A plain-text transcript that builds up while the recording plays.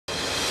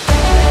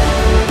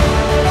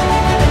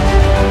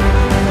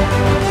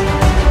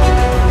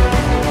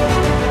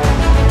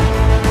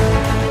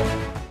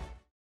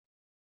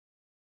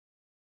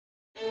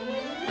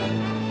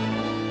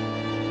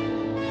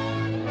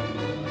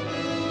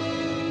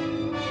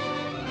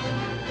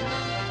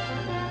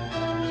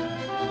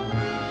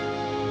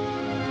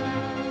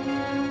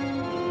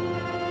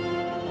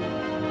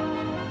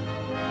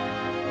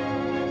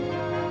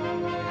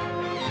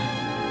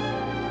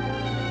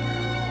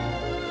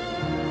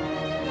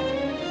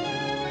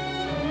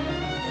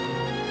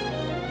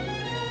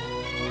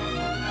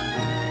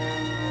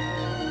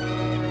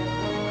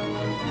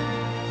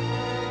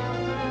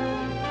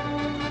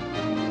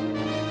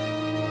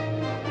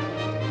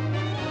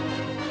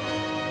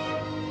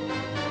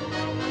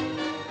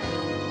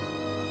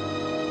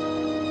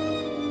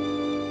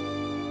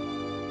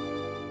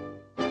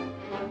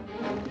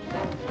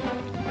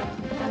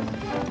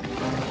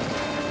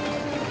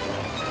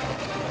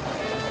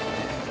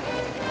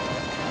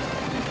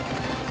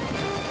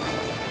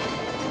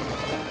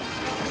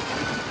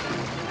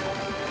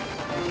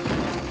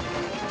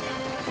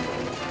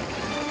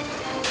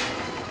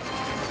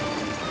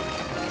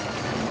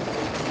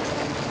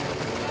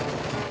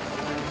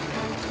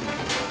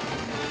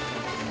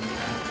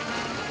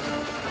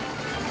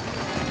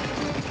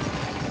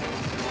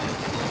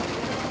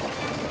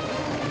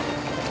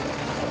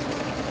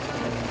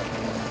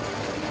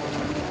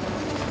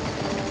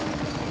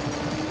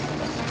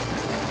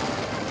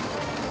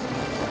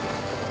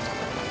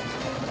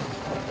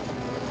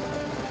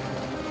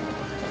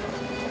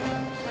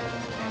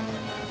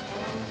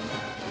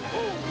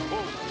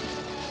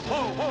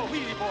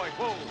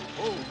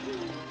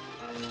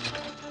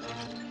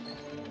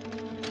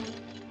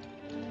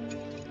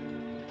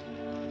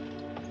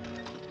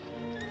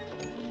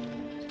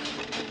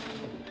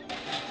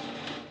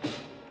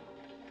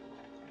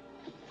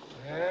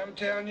I'm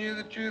telling you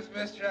the truth,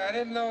 mister. I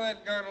didn't know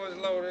that gun was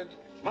loaded.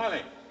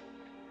 Smiley.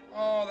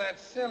 Oh,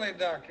 that's silly,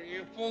 Doctor.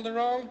 You pulled the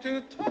wrong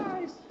tooth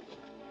twice.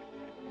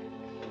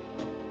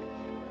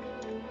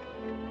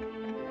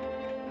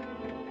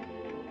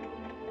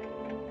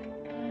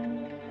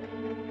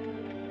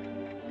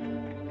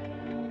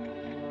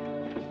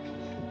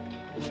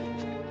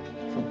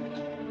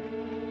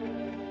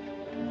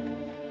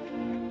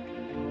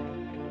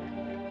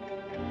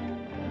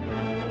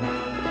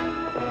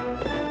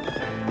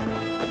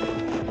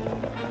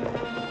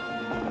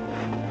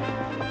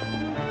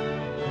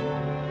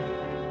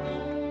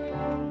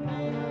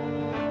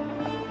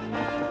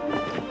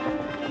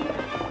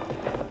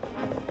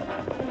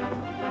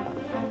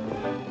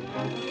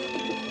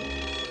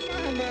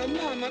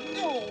 Mama,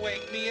 don't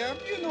wake me up.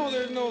 You know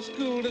there's no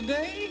school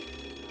today.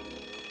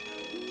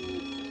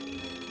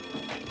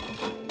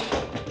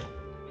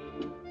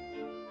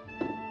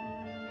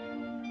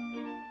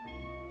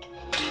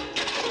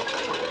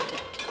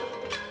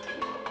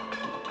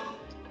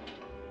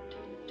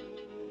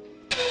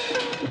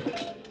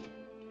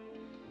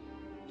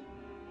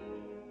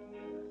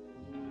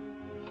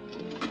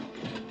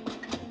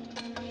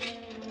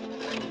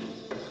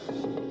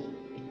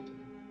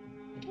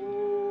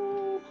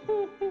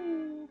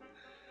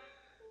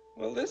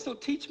 Well, this'll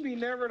teach me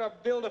never to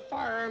build a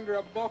fire under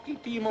a bulky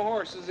team of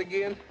horses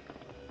again.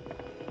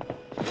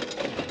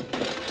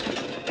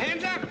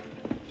 Hands up!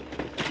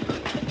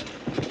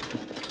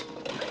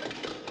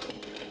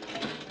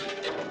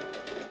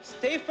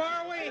 Stay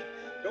far away.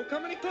 Don't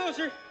come any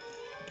closer.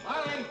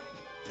 Smiley.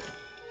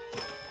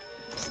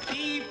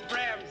 Steve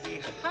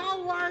Ramsey,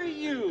 how are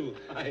you?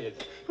 Hi.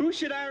 Who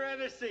should I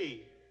rather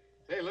see?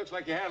 Hey, looks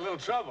like you had a little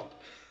trouble.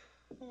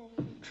 Oh,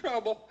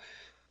 trouble.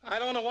 I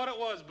don't know what it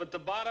was, but the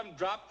bottom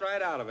dropped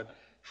right out of it.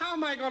 How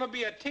am I going to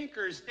be a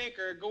tinker's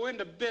tinker, go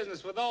into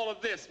business with all of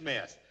this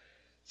mess?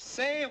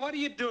 Say, what are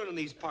you doing in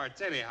these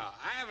parts, anyhow?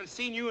 I haven't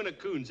seen you in a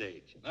coon's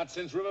age. Not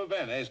since River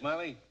Bend, eh,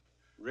 Smiley?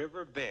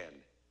 River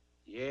Bend.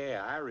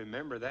 Yeah, I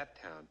remember that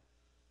town.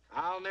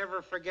 I'll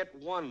never forget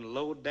one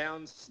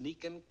low-down,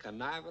 sneaking,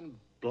 conniving,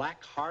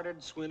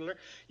 black-hearted swindler.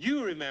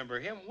 You remember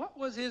him. What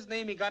was his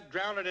name? He got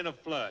drowned in a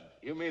flood.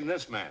 You mean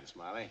this man,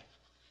 Smiley?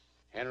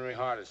 Henry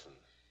Hardison.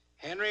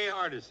 Henry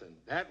Hardison,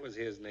 that was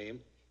his name.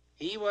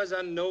 He was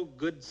a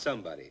no-good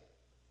somebody.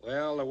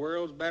 Well, the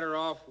world's better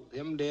off with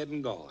him dead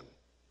and gone.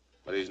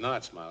 But he's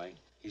not, Smiley.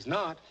 He's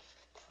not.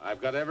 I've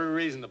got every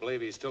reason to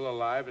believe he's still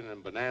alive and in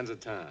Bonanza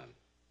town.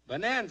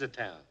 Bonanza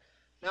town.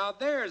 Now,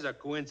 there's a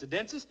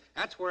coincidence.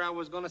 That's where I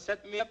was going to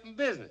set me up in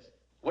business.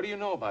 What do you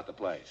know about the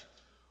place?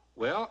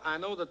 Well, I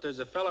know that there's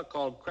a fella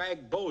called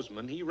Craig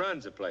Bozeman. He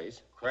runs the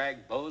place. Craig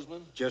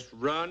Bozeman? Just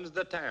runs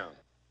the town.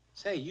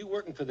 Say, you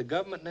working for the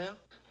government now?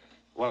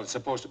 Well, it's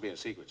supposed to be a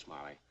secret,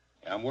 Smiley.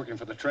 I'm working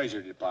for the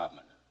Treasury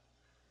Department.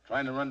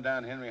 Trying to run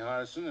down Henry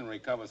Hardison and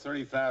recover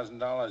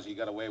 $30,000 he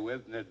got away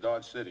with near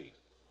Dodge City.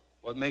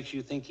 What makes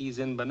you think he's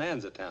in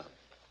Bonanza town?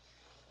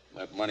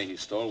 That money he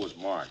stole was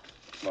marked.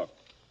 Look.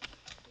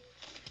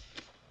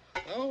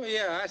 Oh,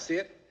 yeah, I see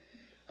it.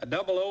 A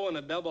double O and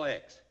a double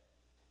X.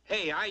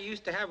 Hey, I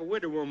used to have a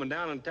widow woman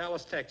down in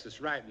Dallas, Texas,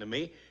 writing to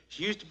me.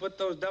 She used to put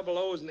those double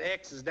O's and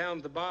X's down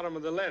at the bottom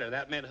of the letter.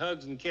 That meant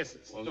hugs and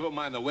kisses. Well, never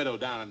mind the widow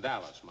down in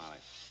Dallas, Smiley.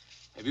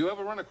 Have you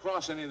ever run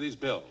across any of these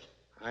bills?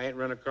 I ain't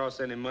run across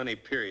any money,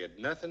 period.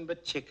 Nothing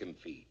but chicken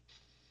feed.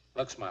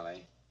 Look,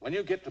 Smiley, when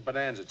you get to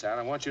Bonanza town,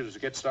 I want you to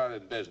get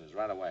started in business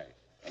right away.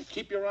 And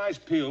keep your eyes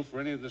peeled for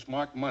any of this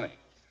marked money.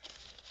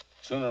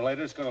 Sooner or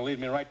later, it's going to lead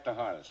me right to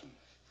Hardison.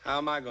 How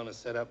am I going to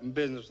set up in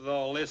business with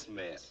all this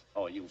mess?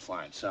 Oh, you'll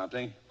find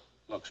something.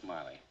 Look,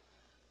 Smiley,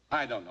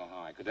 I don't know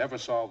how I could ever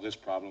solve this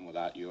problem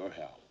without your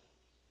help.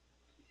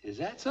 Is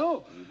that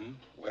so? Mm-hmm.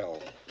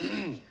 Well,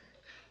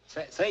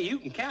 say, you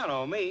can count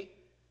on me.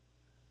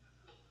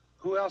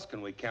 Who else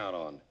can we count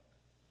on?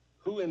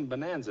 Who in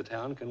Bonanza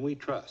town can we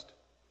trust?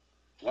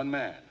 One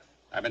man.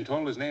 I've been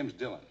told his name's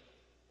Dillon.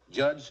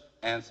 Judge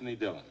Anthony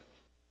Dillon.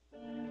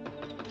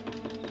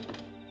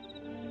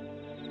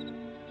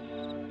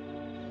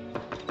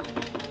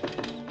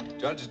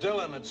 Judge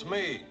Dillon, it's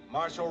me,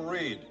 Marshal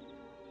Reed.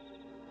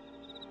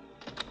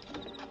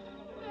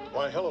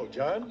 Why, hello,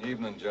 John.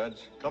 Evening,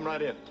 Judge. Come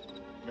right in.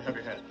 Let me have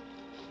your hand.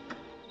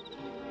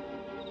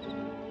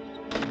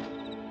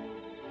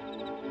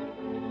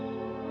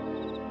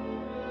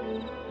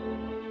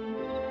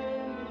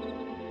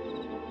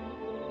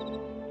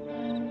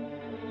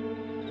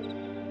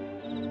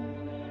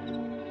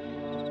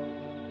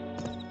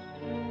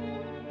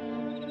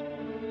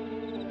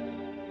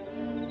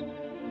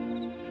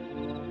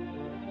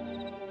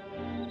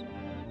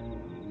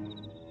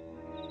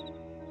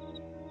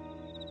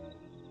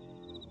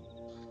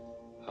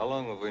 How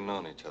long have we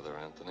known each other,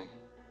 Anthony?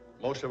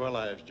 Most of our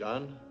lives,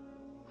 John.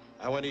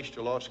 I went east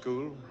to law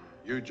school.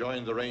 You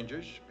joined the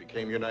Rangers,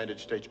 became United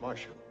States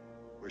Marshal.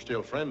 We're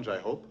still friends, I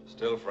hope.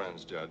 Still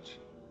friends, Judge.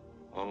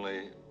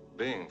 Only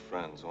being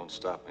friends won't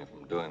stop me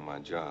from doing my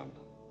job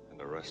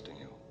and arresting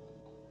you.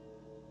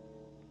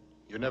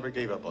 You never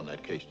gave up on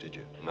that case, did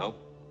you? Nope.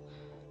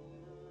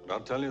 But I'll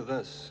tell you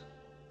this.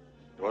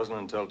 It wasn't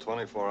until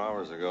 24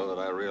 hours ago that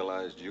I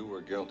realized you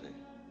were guilty.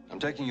 I'm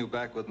taking you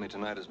back with me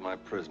tonight as my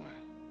prisoner.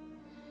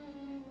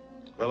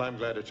 Well, I'm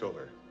glad it's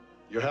over.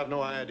 You have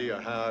no idea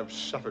how I've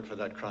suffered for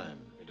that crime.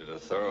 You did a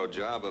thorough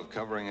job of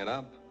covering it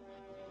up.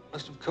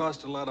 Must have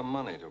cost a lot of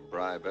money to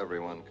bribe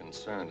everyone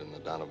concerned in the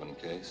Donovan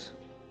case.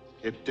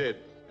 It did,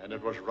 and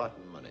it was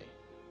rotten money.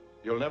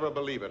 You'll never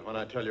believe it when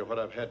I tell you what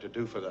I've had to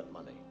do for that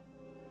money.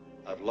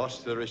 I've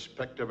lost the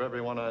respect of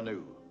everyone I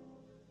knew.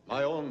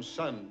 My own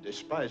son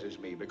despises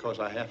me because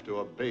I have to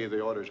obey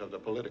the orders of the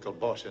political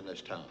boss in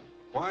this town.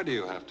 Why do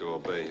you have to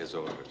obey his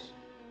orders?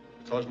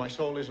 Because my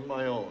soul isn't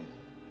my own.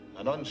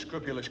 An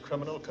unscrupulous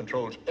criminal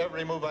controls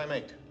every move I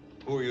make.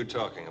 Who are you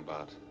talking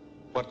about?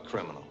 What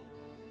criminal?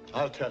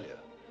 I'll tell you.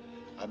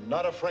 I'm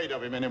not afraid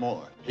of him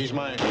anymore. He's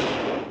mine.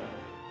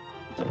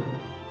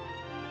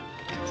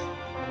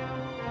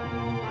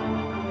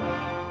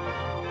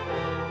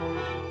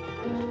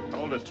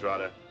 Hold it,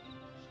 Trotter.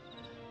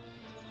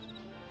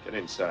 Get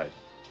inside.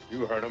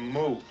 You heard him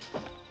move.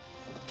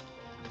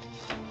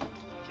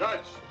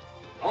 Judge,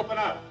 open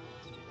up.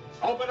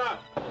 Open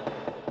up.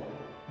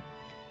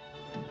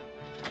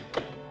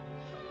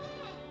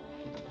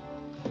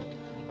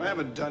 I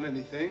haven't done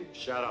anything.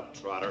 Shut up,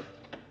 Trotter.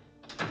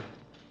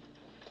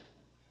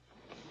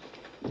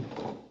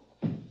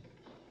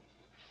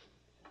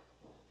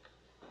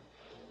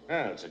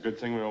 Yeah, it's a good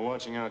thing we were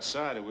watching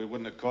outside, or we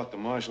wouldn't have caught the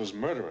marshal's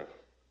murderer.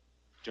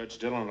 Judge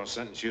Dillon will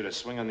sentence you to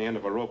swing on the end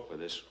of a rope for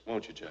this,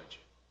 won't you, Judge?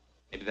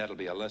 Maybe that'll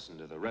be a lesson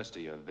to the rest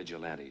of your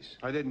vigilantes.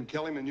 I didn't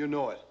kill him, and you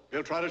know it.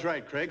 Bill Trotter's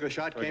right, Craig. The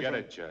shot came Forget from...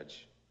 it,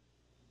 Judge.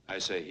 I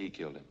say he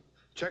killed him.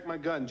 Check my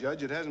gun,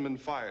 Judge. It hasn't been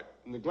fired.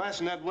 And the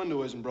glass in that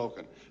window isn't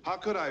broken. How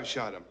could I have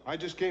shot him? I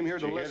just came here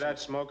Did to you hear listen. that,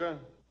 Smoker?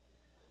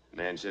 The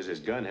man says his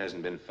gun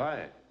hasn't been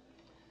fired.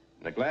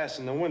 And the glass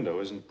in the window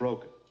isn't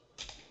broken.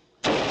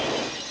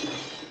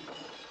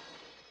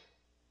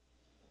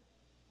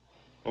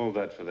 Hold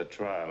that for the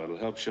trial. It'll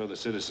help show the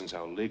citizens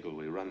how legal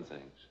we run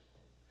things.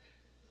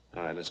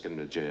 All right, let's get him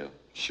to jail.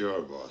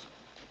 Sure, boss.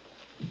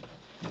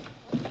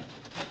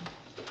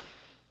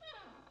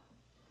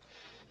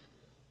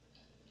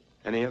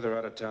 Any other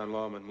out-of-town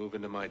lawmen move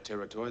into my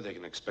territory, they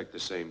can expect the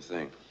same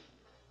thing.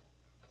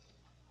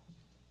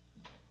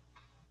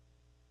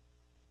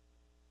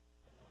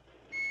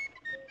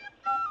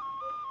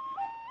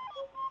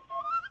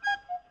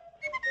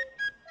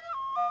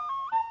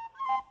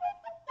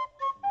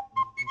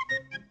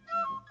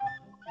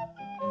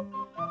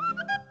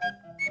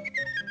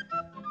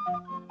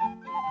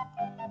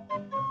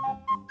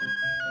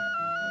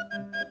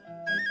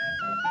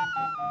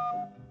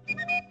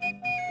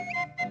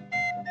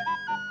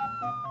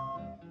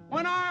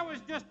 When I was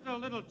just a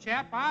little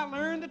chap, I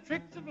learned the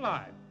tricks of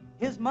life.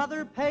 His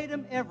mother paid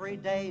him every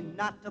day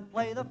not to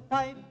play the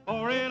fife.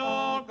 For it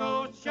all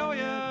goes to show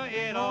you,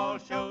 it all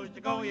shows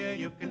to go you.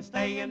 You can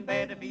stay in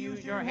bed if you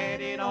use your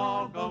head, it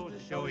all goes to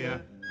show you.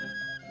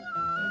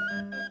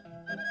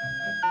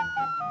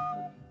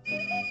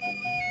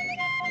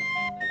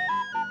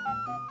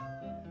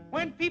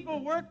 When people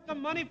work, the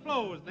money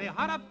flows. They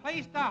hunt a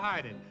place to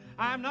hide it.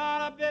 I'm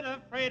not a bit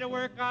afraid of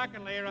work. I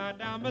can lay right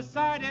down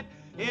beside it.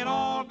 It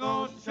all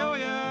goes to show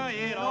you.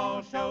 It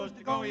all shows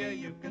to go you.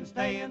 You can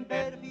stay in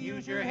bed if you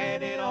use your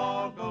head. It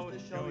all goes to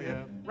show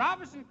you.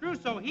 Robinson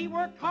Crusoe, he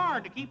worked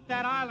hard to keep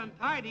that island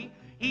tidy.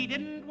 He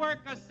didn't work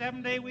a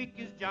 7-day week.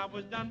 His job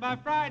was done by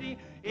Friday.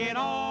 It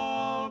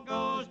all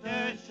goes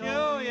to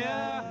show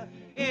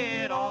you.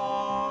 It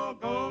all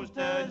goes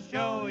to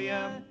show you.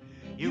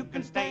 You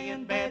can stay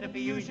in bed if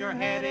you use your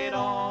head. It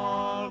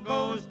all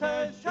goes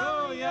to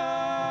show you.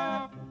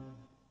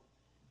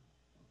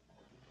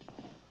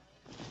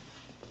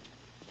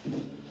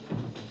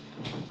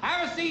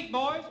 Have a seat,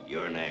 boys.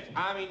 You're next.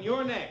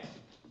 You're next.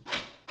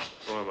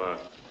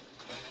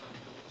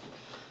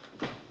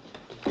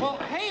 Well,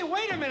 hey,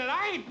 wait a minute.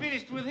 I ain't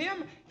finished with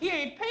him. He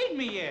ain't paid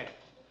me yet.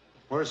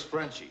 Where's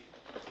Frenchie?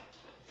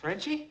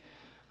 Frenchie?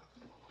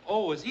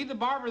 Oh, is he the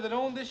barber that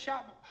owned this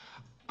shop?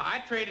 I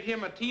traded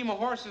him a team of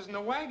horses and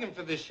a wagon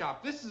for this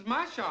shop. This is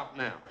my shop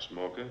now.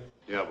 Smoker,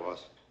 Yeah,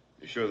 boss.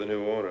 you sure the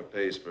new owner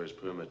pays for his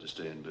permit to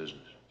stay in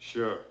business?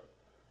 Sure.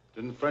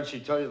 Didn't Frenchie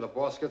tell you the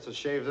boss gets a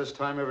shave this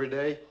time every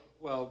day?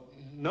 Well,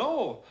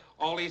 no.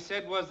 All he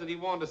said was that he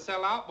wanted to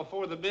sell out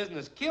before the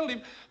business killed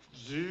him.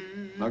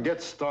 Now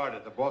get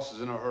started. The boss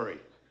is in a hurry.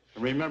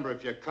 And remember,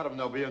 if you cut him,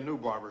 there'll be a new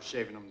barber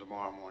shaving him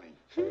tomorrow morning.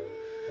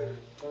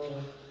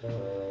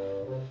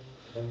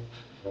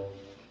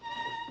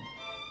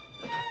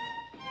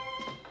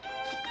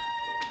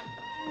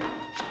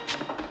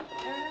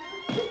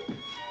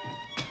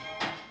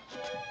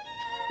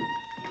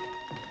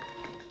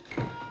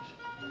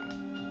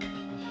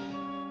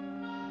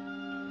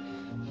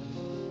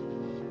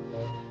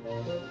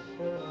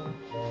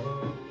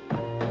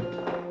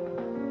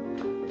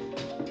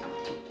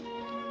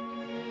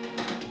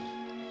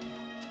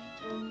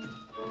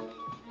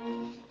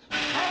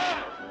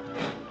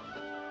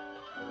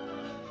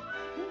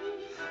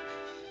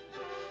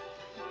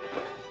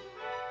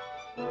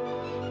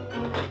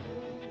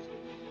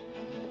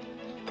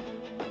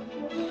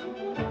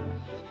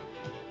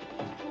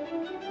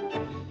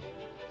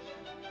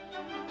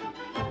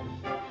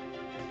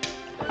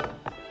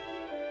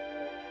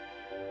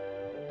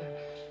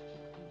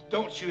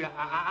 shoot.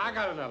 I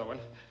got another one.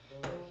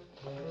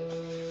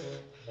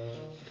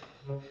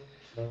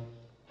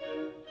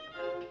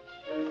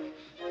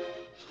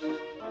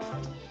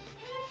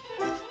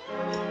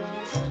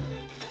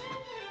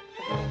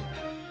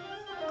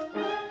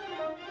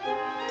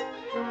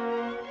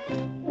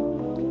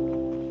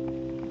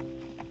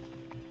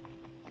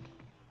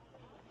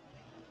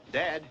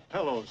 Dad.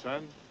 Hello,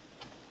 son.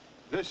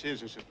 This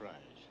is a surprise.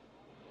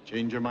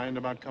 Change your mind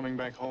about coming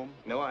back home?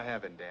 No, I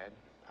haven't, Dad.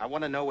 I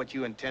want to know what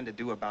you intend to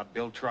do about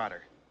Bill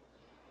Trotter.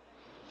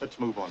 Let's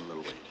move on a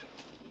little ways.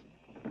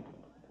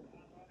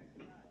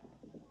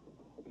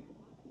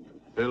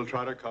 Bill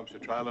Trotter comes to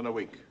trial in a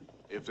week.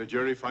 If the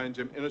jury finds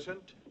him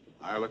innocent,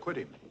 I'll acquit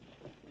him.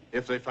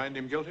 If they find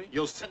him guilty,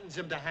 You'll sentence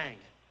him to hang.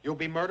 You'll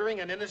be murdering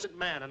an innocent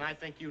man, and I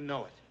think you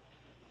know it.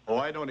 oh,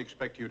 I don't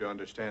expect you to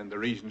understand the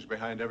reasons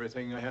behind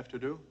everything I have to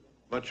do.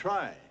 But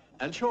try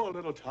and show a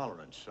little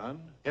tolerance, son.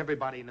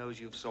 Everybody knows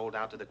you've sold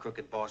out to the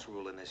crooked boss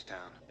rule in this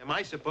town. Am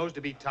I supposed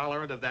to be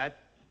tolerant of that?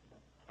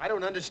 I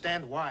don't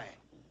understand why.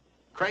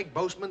 Craig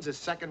Boastman's a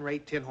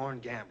second-rate tin-horn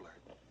gambler.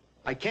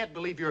 I can't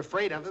believe you're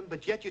afraid of him,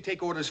 but yet you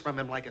take orders from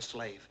him like a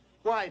slave.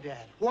 Why,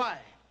 Dad? Why?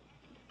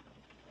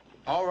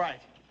 All right.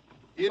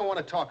 You don't want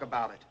to talk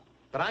about it,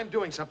 but I'm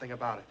doing something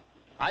about it.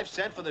 I've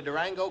sent for the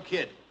Durango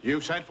Kid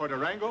You've sent for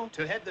Durango?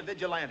 to head the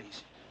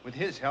vigilantes. With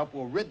his help,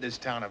 we'll rid this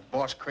town of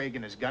Boss Craig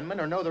and his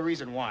gunmen, or know the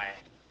reason why.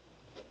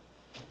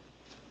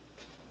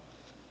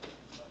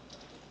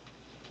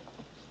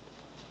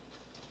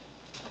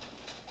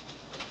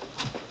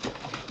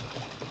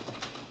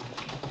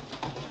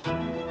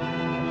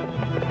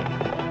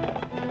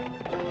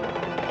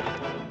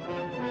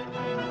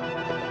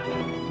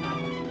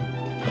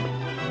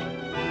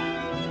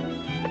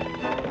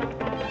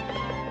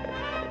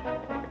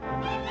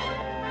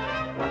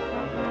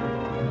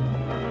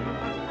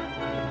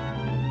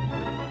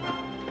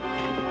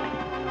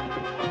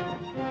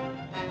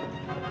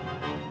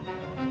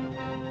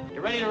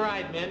 You're ready to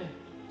ride, men.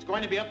 It's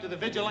going to be up to the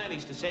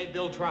vigilantes to save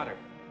Bill Trotter.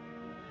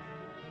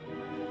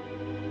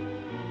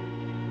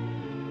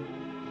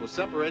 We'll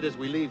separate as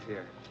we leave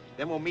here.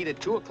 Then we'll meet at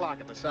 2 o'clock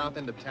at the south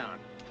end of town.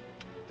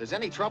 If there's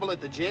any trouble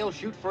at the jail,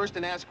 shoot first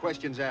and ask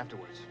questions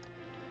afterwards.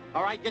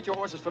 All right, get your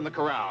horses from the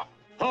corral.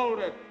 Hold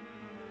it!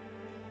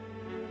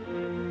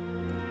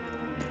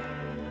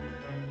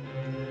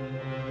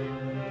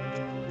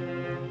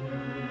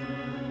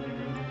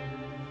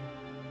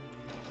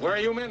 Where are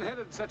you men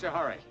headed in such a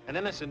hurry? An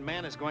innocent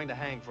man is going to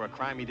hang for a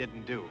crime he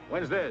didn't do.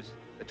 When's this?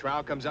 The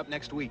trial comes up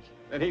next week.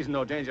 Then he's in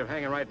no danger of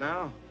hanging right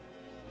now.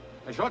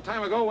 A short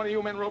time ago, one of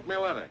you men wrote me a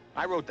letter.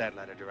 I wrote that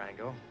letter,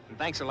 Durango, and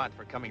thanks a lot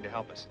for coming to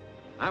help us.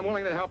 I'm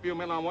willing to help you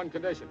men on one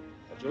condition,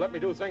 that you let me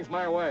do things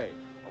my way.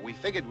 Well, we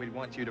figured we'd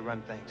want you to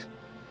run things.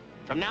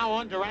 From now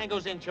on,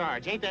 Durango's in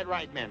charge. Ain't that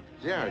right, men?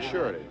 Yeah,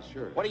 sure it is,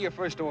 sure. What are your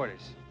first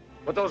orders?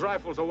 Put those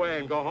rifles away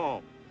and go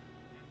home.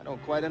 I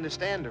don't quite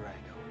understand, Durango.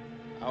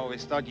 I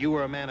always thought you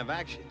were a man of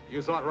action.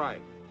 You thought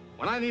right.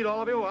 When I need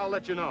all of you, I'll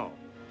let you know.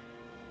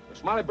 If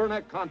Smiley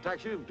Burnett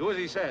contacts you, do as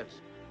he says.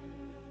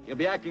 You'll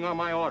be acting on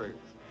my orders.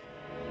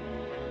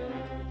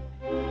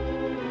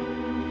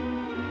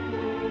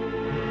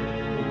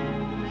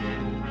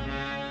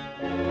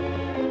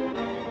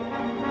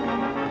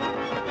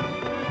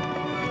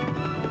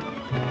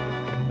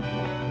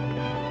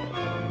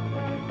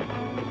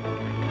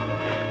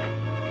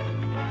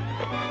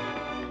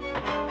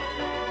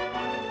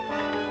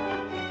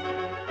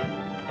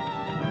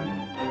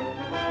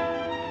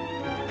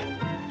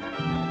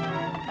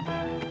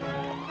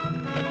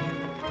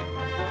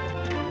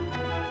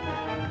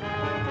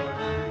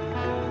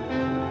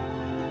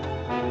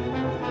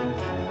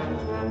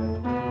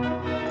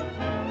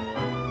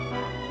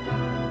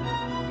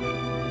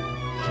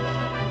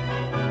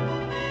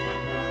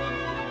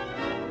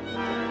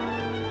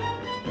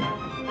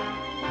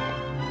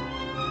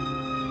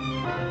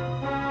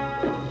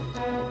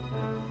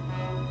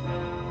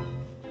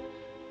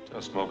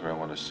 Tell Smoker I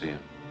want to see him.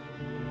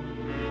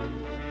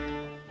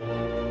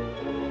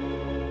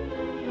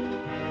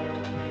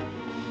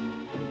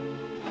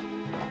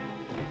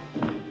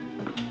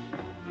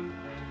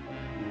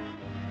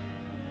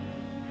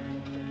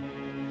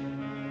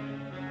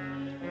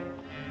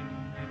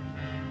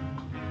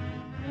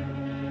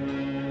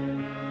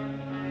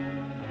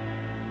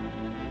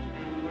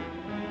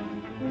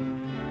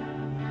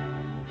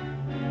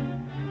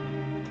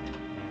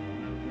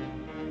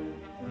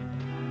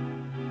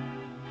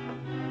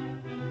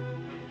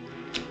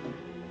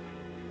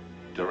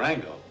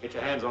 Durango, get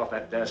your hands off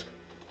that desk.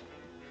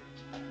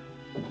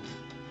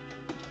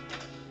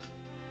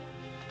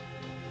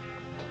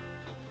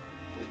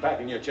 Who's back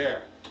in your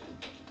chair?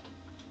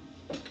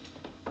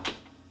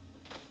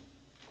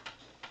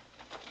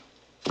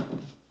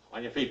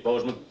 On your feet,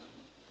 Bozeman.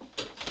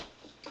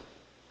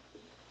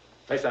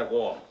 Face that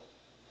wall.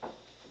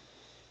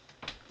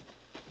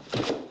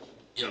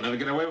 You'll never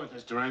get away with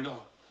this,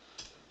 Durango.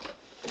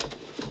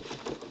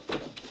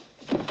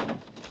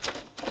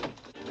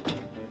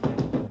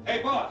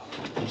 Hey, boss!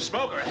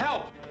 Smoker,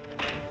 help!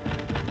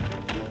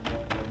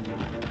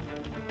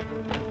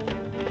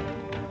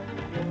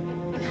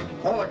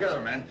 all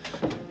together, man.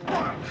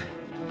 1,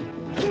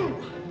 2,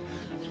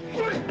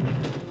 3.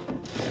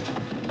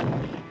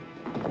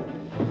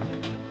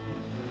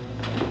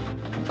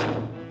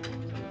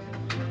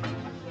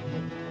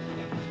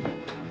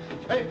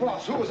 Hey,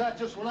 boss, who was that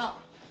just went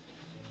out?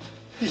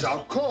 He's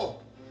out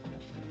cold.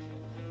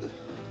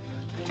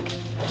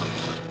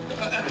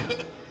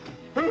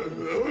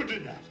 Who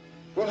did that?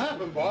 What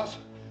happened, boss?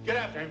 Get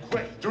after him,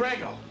 quick.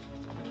 Durango.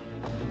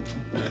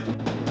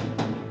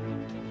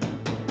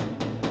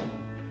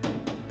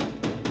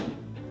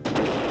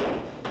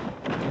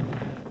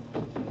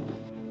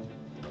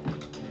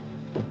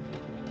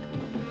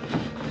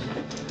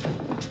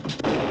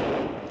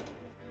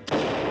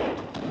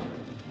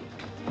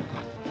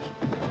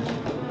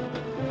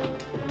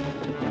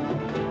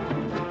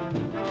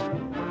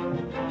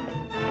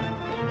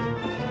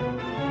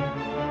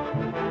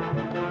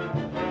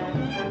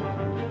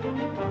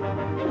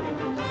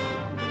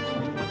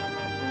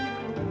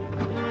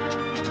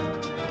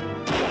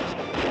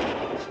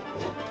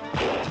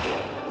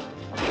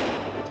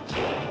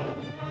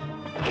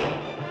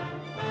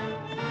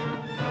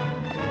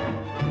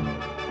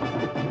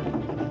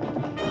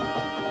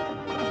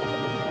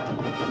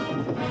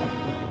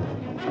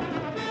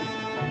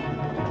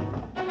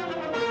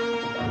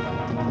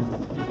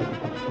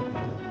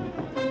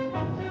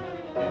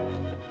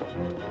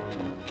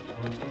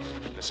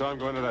 I saw him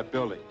go into that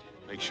building.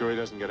 Make sure he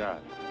doesn't get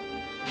out.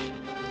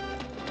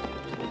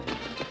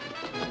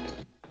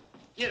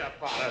 Get up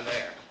out of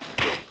there.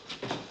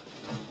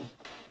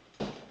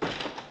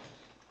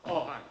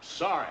 Oh, I'm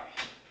sorry.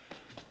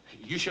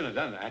 You shouldn't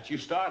have done that. You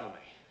startled me.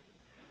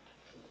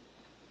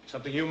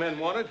 Something you men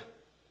wanted?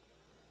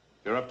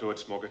 You're up to it,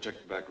 Smoker. Check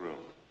the back room.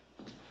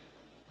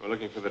 We're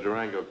looking for the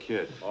Durango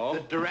kid. Oh? The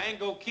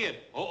Durango kid.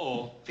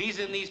 Uh-oh. If he's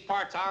in these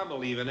parts, I'm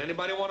believing.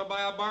 Anybody want to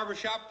buy a barber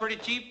shop pretty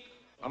cheap?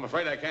 I'm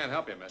afraid I can't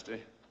help you, mister.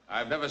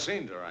 I've never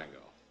seen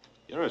Durango.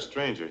 You're a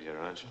stranger here,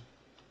 aren't you?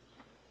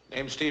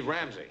 Name's Steve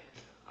Ramsey.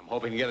 I'm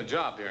hoping to get a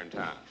job here in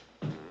town.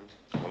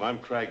 Well, I'm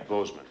Craig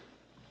Bozeman.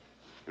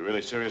 You're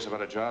really serious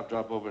about a job?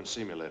 Drop over and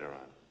see me later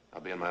on.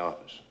 I'll be in my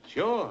office.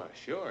 Sure,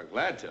 sure.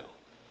 Glad to.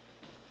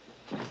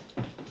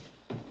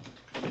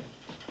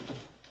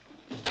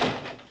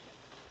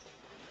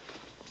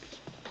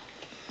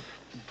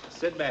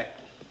 Sit back.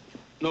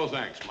 No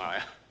thanks,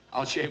 Maya.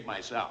 I'll shave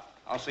myself.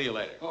 I'll see you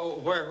later. Oh,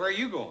 where are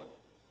you going?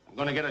 I'm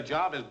going to get a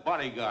job as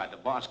bodyguard to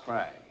Boss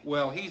Craig.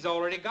 Well, he's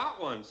already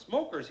got one.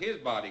 Smoker's his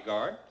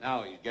bodyguard.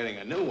 Now he's getting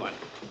a new one.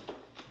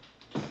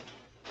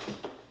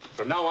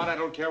 From now on, I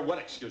don't care what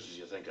excuses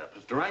you think of.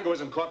 If Durango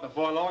isn't caught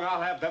before long,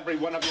 I'll have every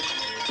one of you.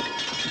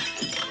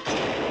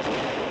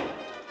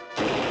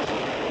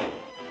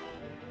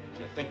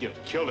 You think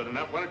you've killed it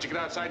enough? Why don't you get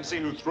outside and see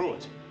who threw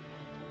it?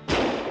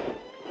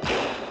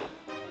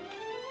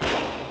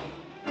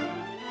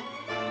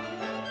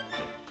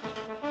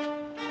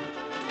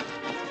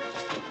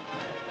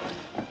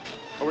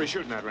 What were you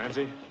shooting at,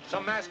 Ramsey?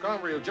 Some masked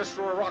hombre who just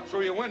threw a rock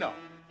through your window.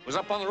 Was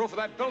up on the roof of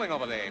that building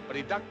over there, but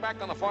he ducked back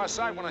on the far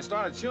side when I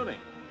started shooting.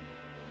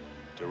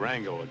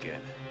 Durango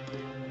again.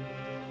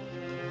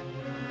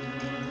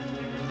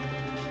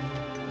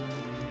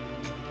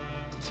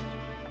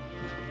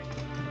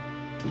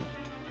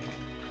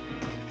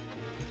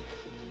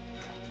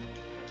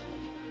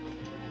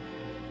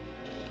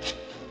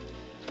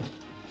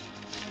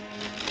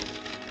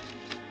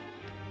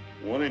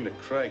 Warning to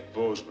Craig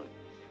Bozeman.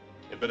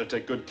 You better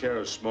take good care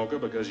of Smoker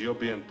because you'll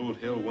be in Boot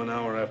Hill 1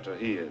 hour after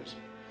he is.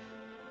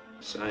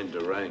 Signed,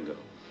 Durango.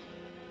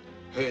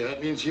 Hey,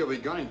 that means he'll be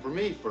gunning for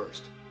me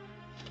first.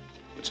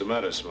 What's the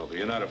matter, Smoker?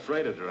 You're not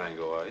afraid of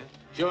Durango, are you?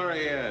 Sure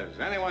he is.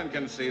 Anyone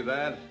can see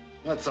that.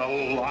 That's a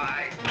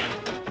lie.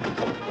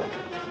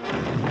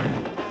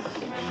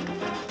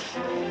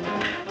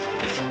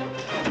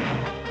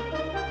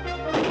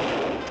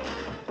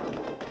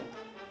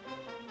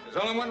 There's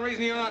only one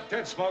reason you're not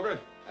dead, Smoker.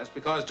 That's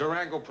because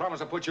Durango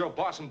promised to put your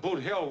boss in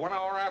Boot Hill 1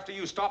 hour after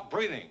you stop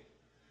breathing.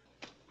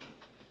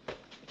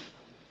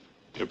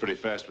 You're pretty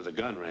fast with a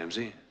gun,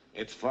 Ramsey.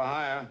 It's for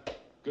hire.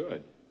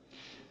 Good.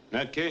 In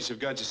that case, you've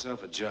got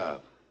yourself a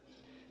job.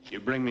 You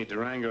bring me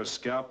Durango's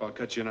scalp, I'll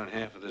cut you in on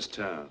half of this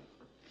town.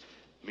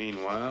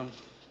 Meanwhile,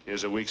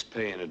 here's a week's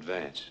pay in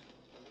advance.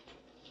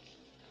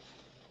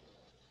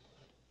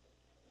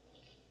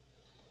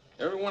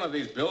 Every one of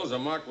these bills are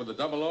marked with the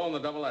double O and the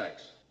double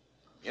X.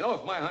 You know,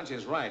 if my hunch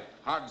is right,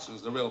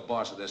 Hardison's the real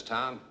boss of this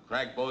town.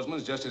 Craig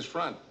Bozeman's just his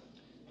front.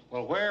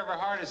 Well, wherever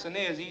Hardison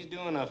is, he's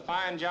doing a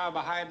fine job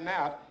of hiding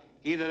out.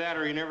 Either that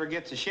or he never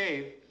gets a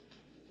shave.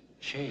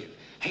 Shave?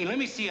 Hey, let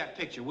me see that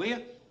picture, will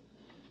you?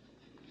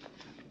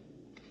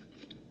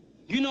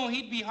 You know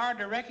he'd be hard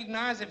to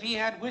recognize if he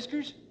had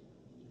whiskers?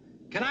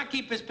 Can I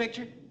keep this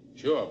picture?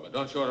 Sure, but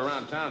don't show it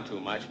around town too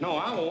much. No,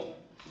 I won't.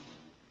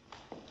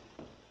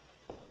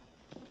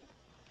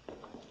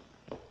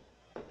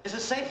 Is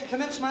it safe to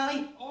come in,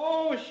 Smiley?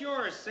 Oh,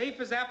 sure. Safe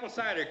as apple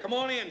cider. Come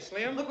on in,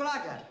 Slim. Look what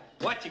I got.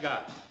 What you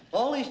got?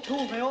 All these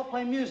tools, they all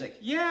play music.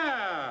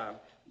 Yeah.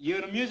 You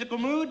in a musical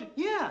mood?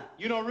 Yeah.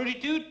 You know Rudy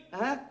Toot?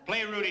 Uh-huh.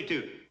 Play Rudy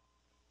Toot.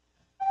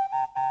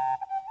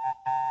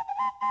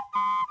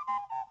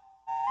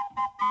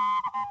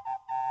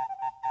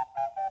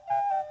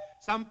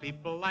 Some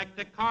people like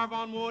to carve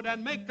on wood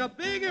and make a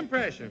big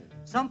impression.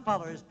 Some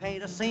fellers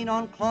paint a scene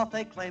on cloth,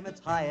 they claim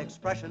it's high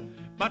expression.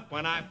 But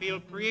when I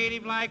feel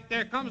creative like,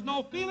 there comes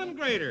no feeling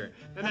greater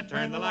than to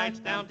turn the lights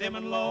down dim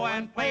and low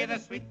and play the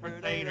sweet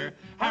potato.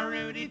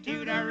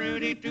 A-rooty-toot,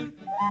 a-rooty-toot.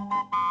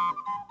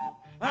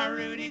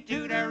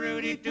 A-rooty-toot,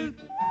 a-rooty-toot.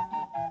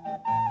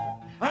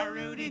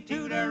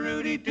 A-rooty-toot,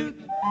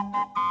 a-rooty-toot.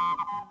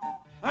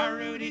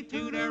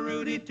 A-rooty-toot,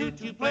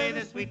 a-rooty-toot, you play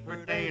the sweet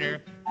potato.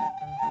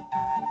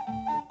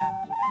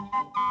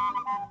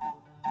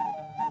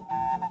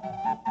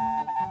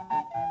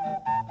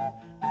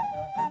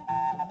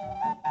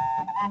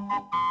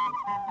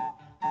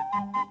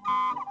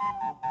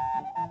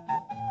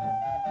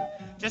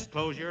 Just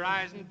close your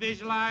eyes and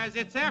visualize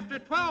it's after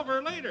 12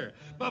 or later.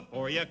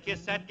 Before you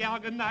kiss that gal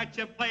goodnight,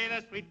 you play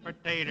the sweet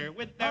potato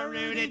with the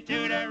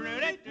rooty-toot, a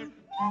rooty-toot.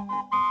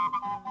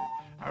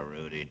 A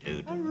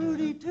rooty-toot. A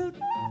rooty-toot.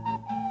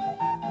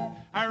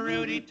 A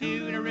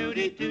rooty-toot, a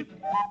rooty-toot.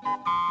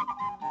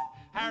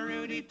 A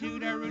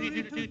rooty-toot, a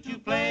rooty-toot, you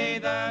play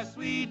the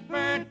sweet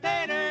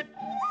potato.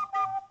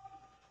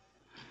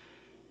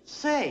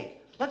 Say,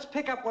 let's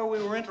pick up where we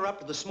were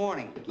interrupted this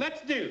morning.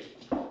 Let's do.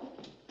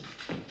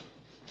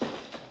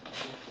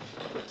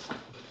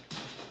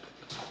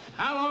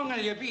 How long will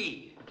you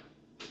be?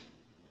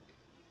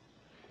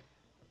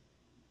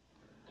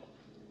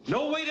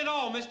 No wait at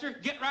all, mister.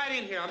 Get right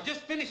in here. I'm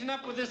just finishing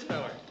up with this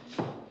feller.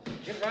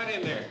 Get right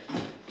in there.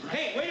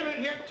 Hey, wait a minute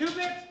here. Two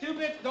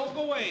bits. Don't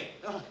go away.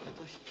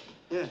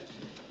 Yeah.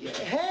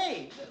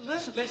 Hey,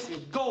 listen.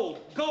 Listen, go.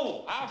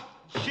 I'll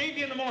shave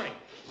you in the morning.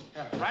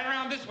 Right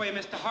around this way,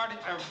 Mr. Hardy.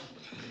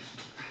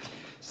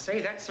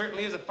 Say, that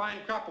certainly is a fine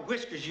crop of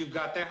whiskers you've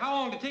got there. How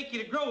long did it take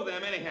you to grow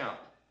them, anyhow?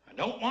 I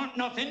don't want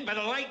nothing but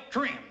a light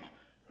trim.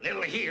 A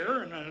little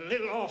here and a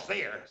little off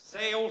there.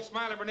 Say, old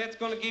Smiley Burnett's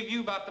gonna give you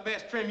about the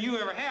best trim you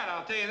ever had,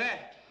 I'll tell you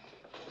that.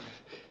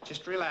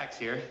 Just relax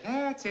here.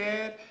 That's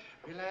it.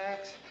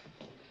 Relax.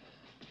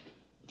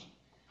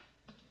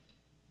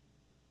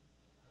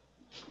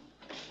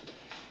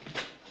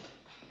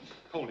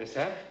 Hold this,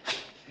 huh?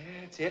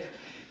 That's it.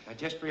 Now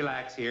just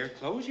relax here.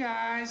 Close your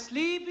eyes.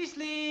 Sleepy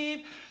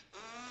sleep.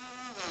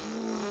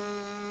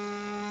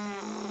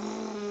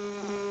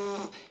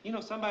 You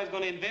know somebody's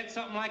gonna invent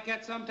something like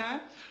that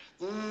sometime.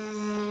 Sleepy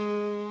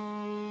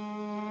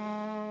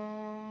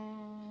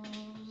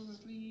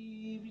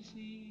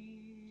sleep.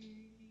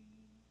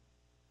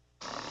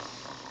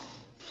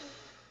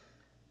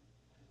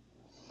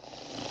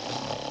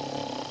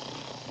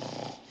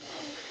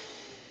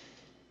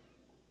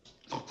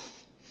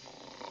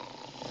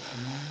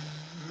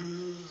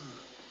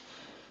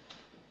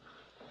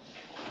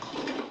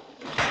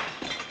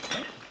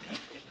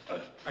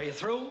 Are you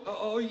through?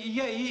 Oh,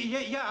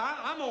 yeah,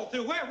 I'm all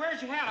through.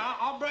 Where's your hat?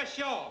 I'll brush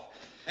you off.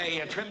 Hey,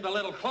 you trimmed a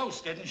little close,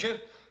 didn't you?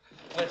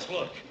 Let's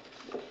look.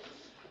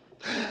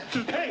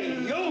 Hey,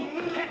 you!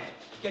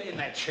 Get in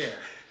that chair.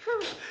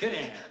 Get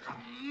in there.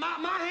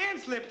 My hand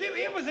slipped.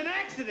 It was an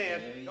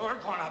accident. You're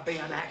gonna be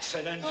an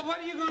accident. Well, what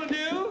are you gonna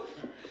do?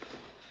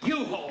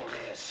 You hold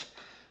this.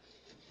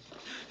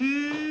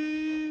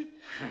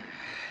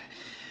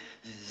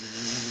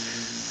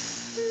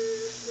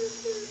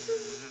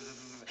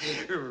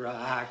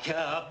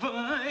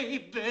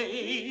 Rock-a-bye,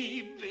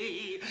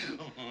 baby,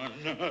 on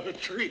a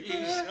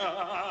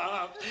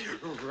treetop.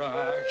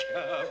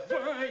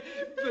 Rock-a-bye,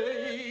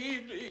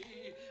 baby.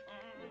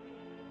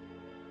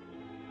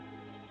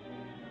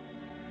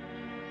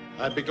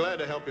 I'd be glad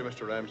to help you,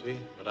 Mr. Ramsey,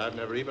 but I've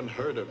never even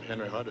heard of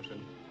Henry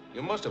Hardison.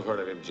 You must have heard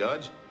of him,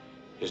 Judge.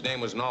 His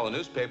name was in all the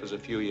newspapers a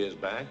few years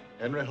back.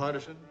 Henry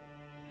Hardison?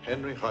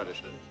 Henry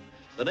Hardison.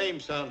 The name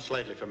sounds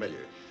slightly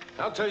familiar.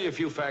 I'll tell you a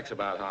few facts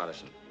about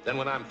Hardison. Then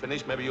when I'm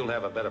finished, maybe you'll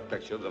have a better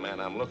picture of the man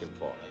I'm looking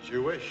for. As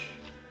you wish.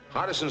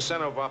 Hardison's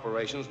center of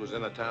operations was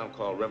in a town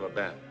called River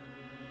Bend.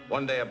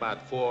 One day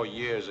about 4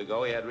 years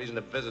ago, he had reason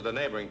to visit a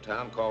neighboring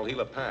town called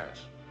Gila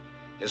Pass.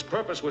 His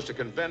purpose was to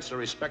convince a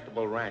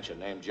respectable rancher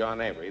named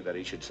John Avery that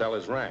he should sell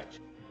his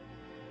ranch.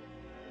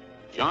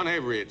 John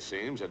Avery, it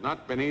seems, had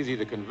not been easy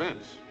to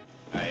convince.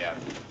 I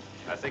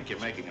think you're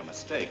making a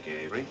mistake,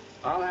 Avery.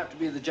 I'll have to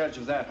be the judge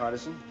of that,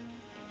 Hardison.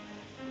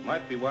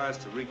 Might be wise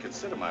to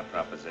reconsider my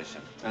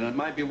proposition. And it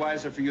might be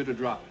wiser for you to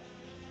drop it.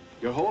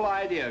 Your whole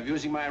idea of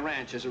using my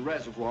ranch as a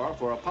reservoir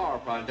for a power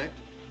project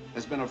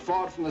has been a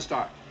fraud from the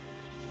start.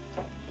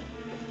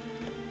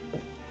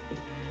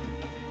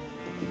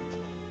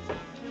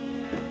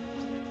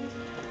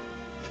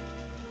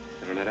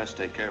 Better let us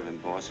take care of him,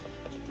 boss.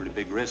 It's a pretty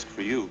big risk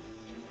for you.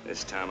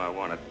 This time I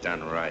want it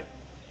done right.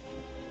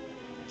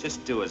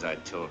 Just do as I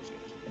told you.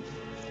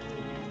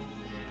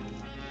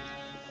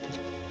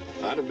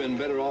 I'd have been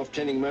better off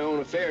tending my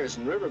own affairs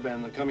in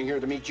Riverbend than coming here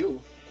to meet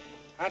you.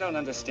 I don't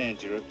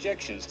understand your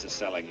objections to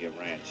selling your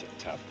ranch at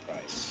top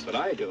price. But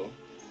I do.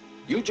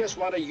 You just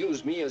want to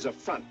use me as a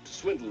front to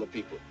swindle the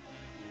people.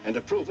 And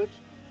to prove it,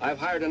 I've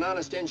hired an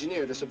honest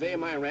engineer to survey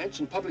my ranch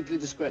and publicly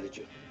discredit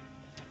you.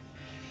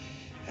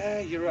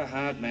 You're a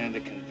hard man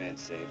to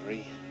convince,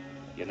 Avery.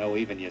 You know,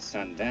 even your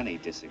son Danny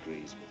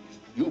disagrees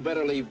with You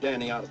better leave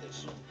Danny out of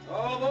this.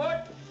 All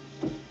aboard!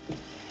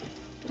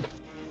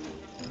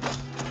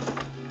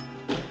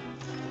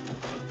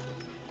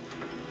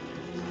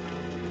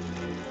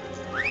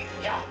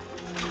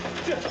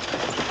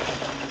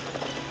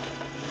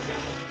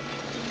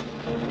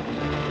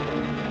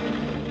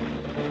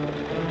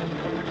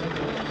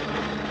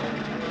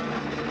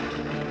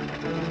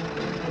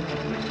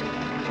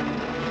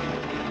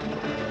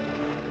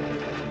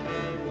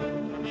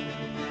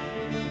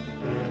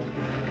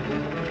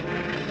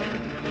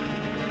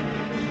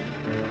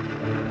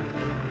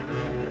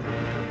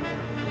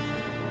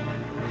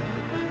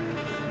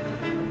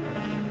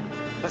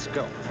 Let's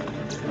go.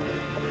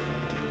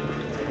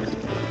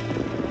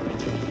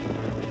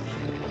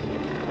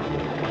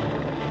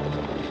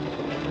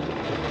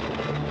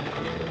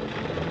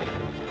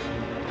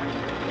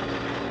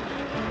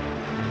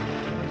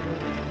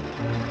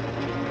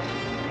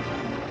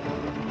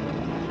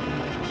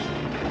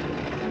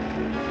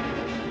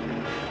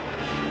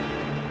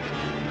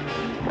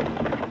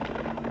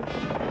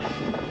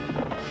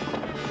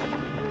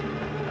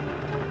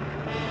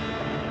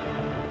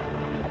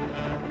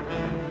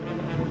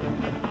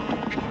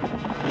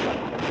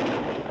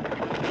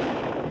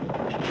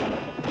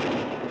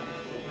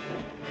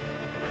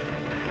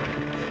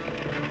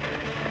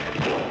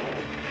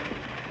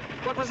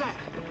 What was that?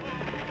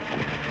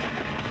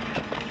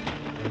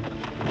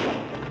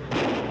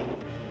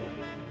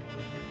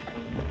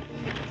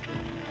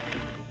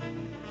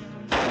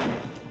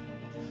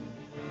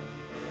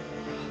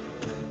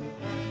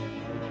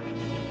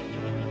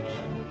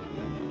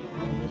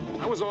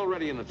 I was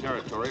already in the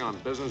territory on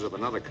business of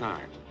another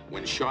kind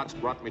when shots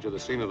brought me to the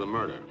scene of the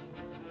murder.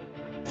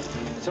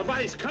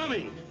 Somebody's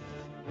coming!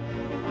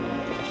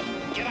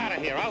 Get out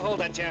of here. I'll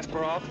hold that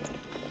Jasper off.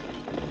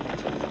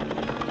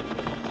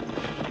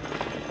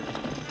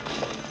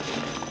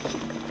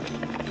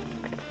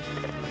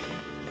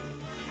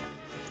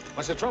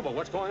 What's the trouble?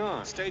 What's going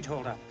on? Stage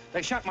holdup.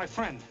 They shot my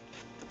friend.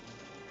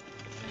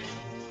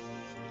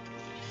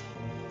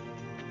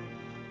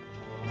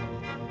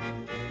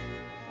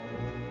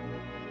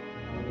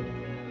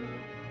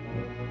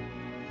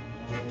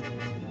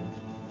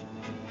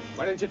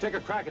 Why didn't you take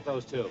a crack at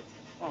those two?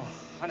 Oh,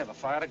 I never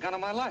fired a gun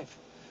in my life.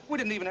 We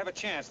didn't even have a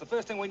chance. The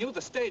first thing we knew,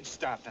 the stage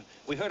stopped, and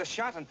we heard a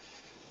shot, and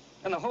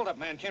the holdup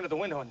man came to the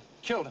window and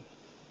killed him.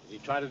 He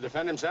tried to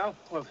defend himself?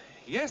 Well,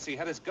 yes, he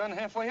had his gun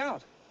halfway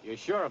out. You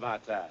sure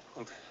about that?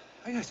 Well,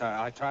 yes,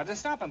 I tried to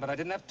stop him, but I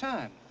didn't have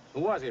time.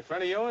 Who was he, a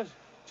friend of yours?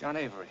 John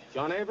Avery.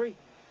 John Avery?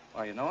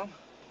 Why, you know him?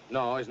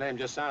 No, his name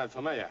just sounded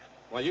familiar.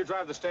 Well, you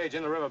drive the stage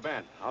in the River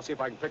Bend. I'll see if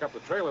I can pick up the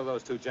trail of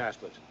those two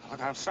Jaspers.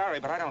 Look, I'm sorry,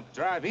 but I don't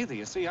drive either.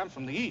 You see, I'm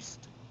from the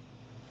East.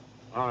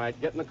 All right,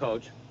 get in the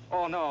coach.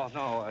 Oh, no.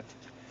 If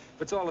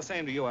it's all the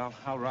same to you,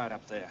 I'll ride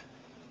up there.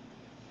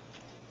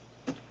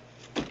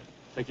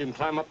 Think you can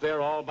climb up there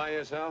all by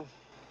yourself?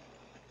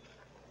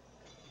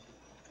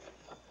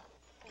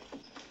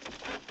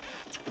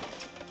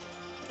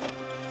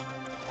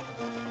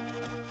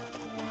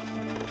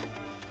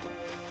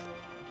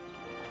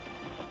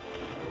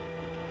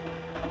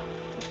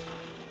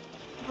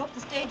 I hope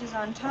the stage is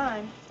on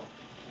time.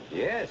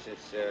 Yes,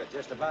 it's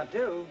just about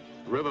due.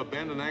 River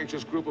Bend, an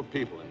anxious group of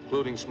people,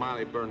 including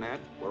Smiley Burnett,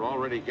 were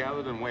already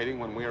gathered and waiting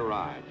when we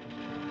arrived.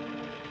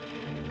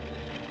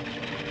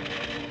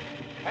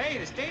 Hey,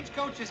 the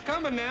stagecoach is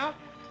coming now.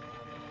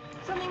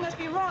 Something must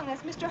be wrong.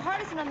 That's Mr.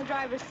 Hardison on the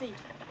driver's seat.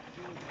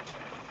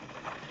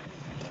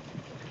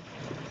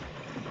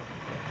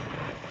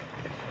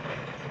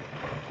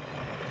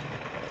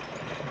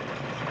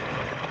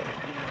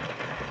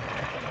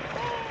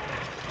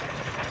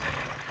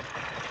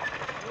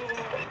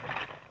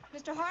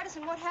 Mr.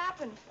 Hardison, what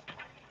happened?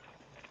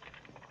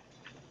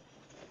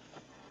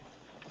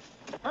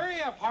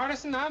 Hurry up,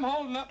 Hardison. I'm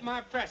holding up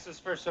my presses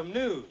for some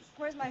news.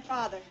 Where's my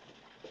father?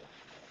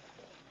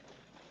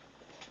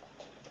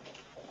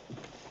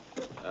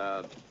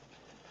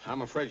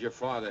 I'm afraid your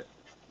father...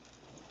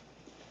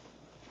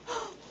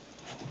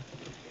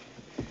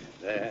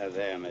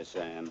 There, Miss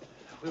Ann.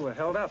 We were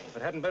held up. If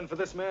it hadn't been for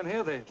this man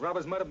here, the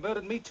robbers might have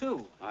murdered me,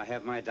 too. I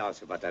have my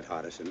doubts about that,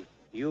 Hardison.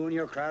 You and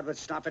your crowd would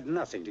stop at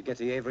nothing to get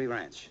to the Avery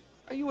Ranch.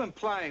 Are you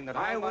implying that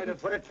I might wouldn't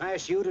have have... put it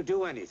past you to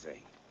do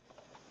anything.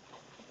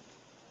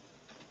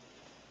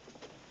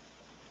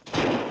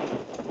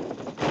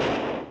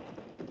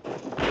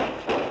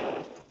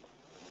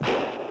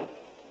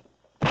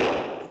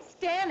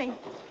 Stanley.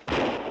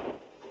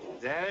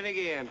 Done it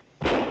again.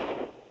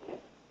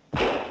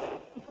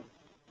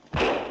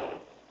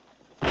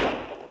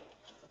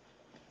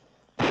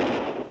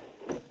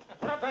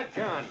 Drop that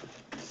gun.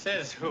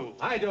 Says who?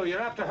 I do.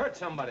 You're apt to hurt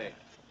somebody.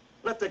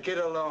 Let the kid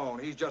alone.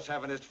 He's just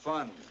having his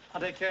fun. I'll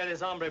take care of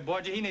this hombre,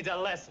 Borgia. He needs a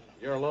lesson.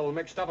 You're a little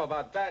mixed up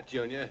about that,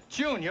 Junior.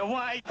 Junior,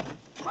 why?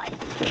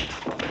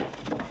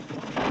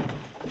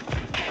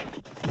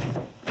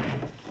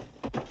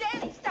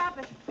 Stanley, stop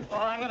it. Oh,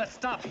 I'm gonna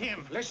stop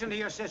him. Listen to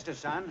your sister,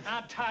 son.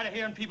 I'm tired of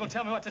hearing people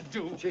tell me what to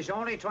do. She's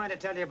only trying to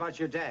tell you about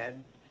your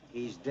dad.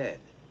 He's dead.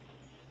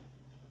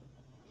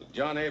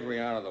 John Avery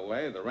out of the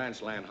way, the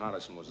ranch land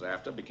Hardison was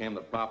after became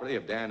the property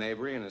of Dan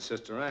Avery and his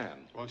sister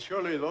Ann. Well,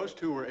 surely those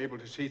two were able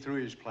to see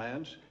through his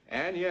plans.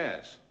 And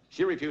yes,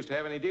 she refused to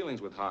have any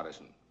dealings with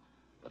Hardison.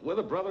 But with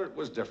her brother, it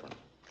was different.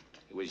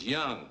 He was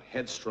young,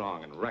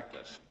 headstrong, and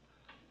reckless.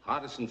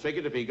 Hardison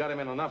figured if he got him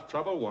in enough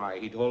trouble, why,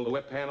 he'd hold the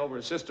whip hand over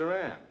his sister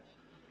Ann.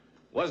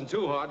 Wasn't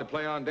too hard to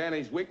play on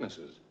Danny's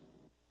weaknesses.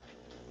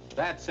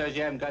 That says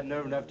you haven't got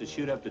nerve enough to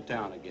shoot up the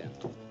town again.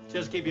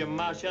 Just keep your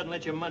mouth shut and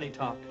let your money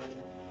talk.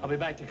 I'll be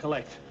back to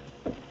collect.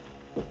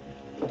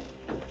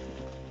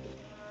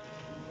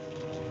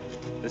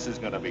 This is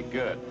gonna be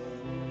good.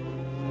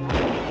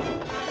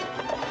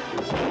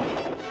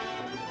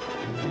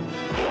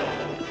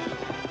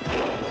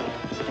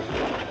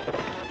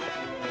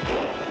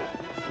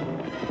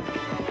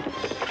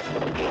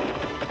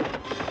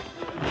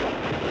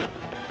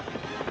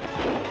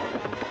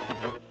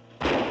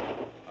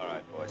 All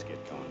right, boys,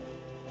 get going.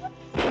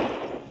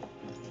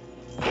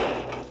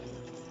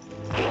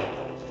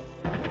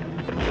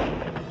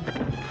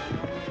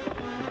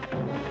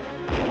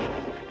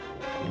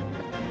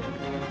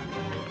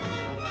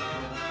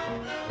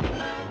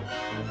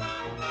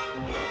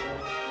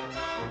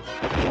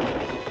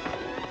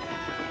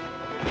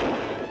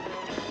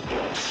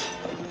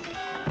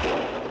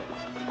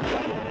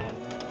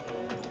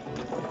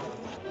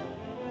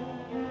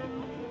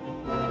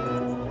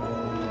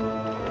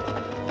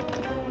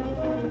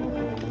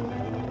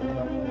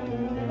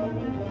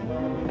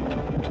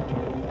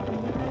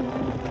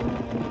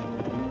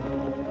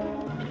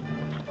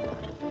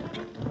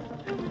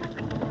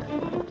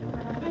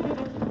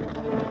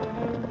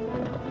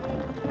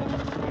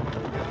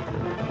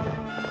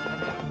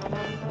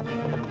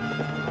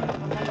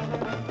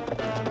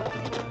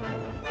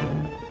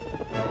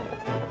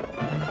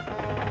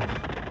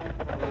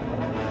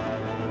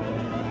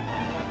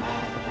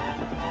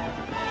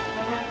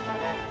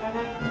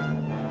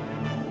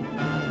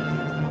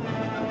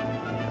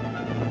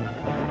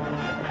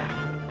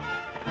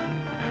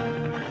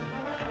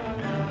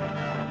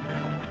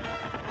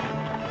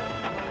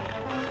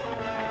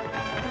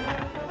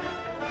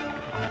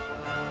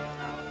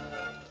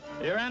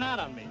 You ran out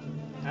on me.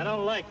 I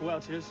don't like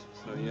Welchers.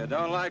 So you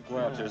don't like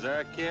Welchers,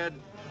 eh, kid?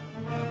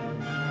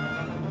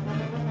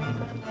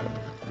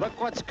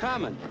 Look what's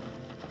coming.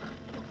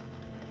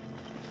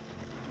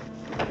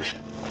 Let's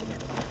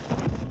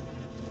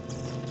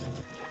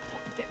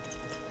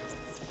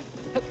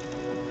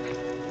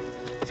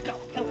go.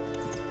 Come on.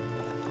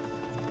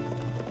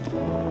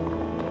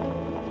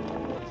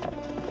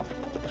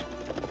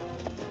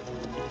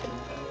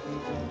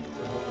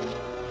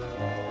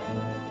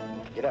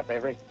 Get up,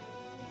 Avery.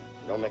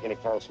 Don't make any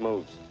false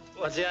moves.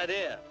 What's the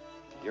idea?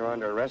 You're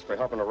under arrest for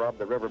helping to rob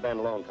the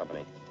Riverbend Loan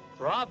Company.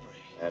 Robbery?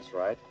 That's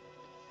right.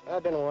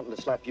 I've been wanting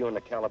to slap you in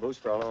the calaboose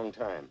for a long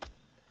time.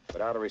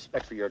 But out of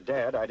respect for your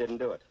dad, I didn't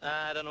do it.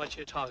 I don't know what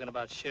you're talking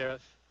about,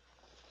 Sheriff.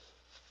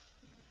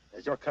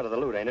 It's your cut of the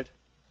loot, ain't it?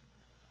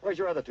 Where's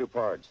your other two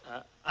pards?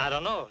 I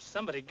don't know.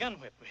 Somebody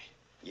gun-whipped me.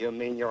 You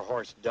mean your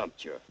horse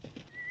dumped you?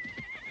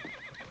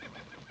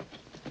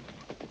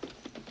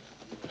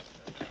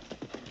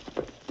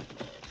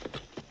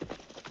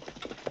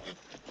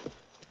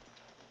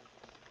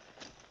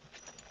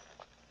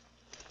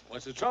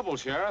 What's the trouble,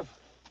 Sheriff?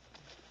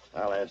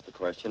 I'll answer the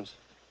questions.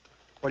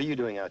 What are you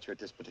doing out here at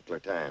this particular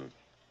time?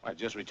 Why,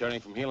 just returning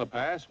from Gila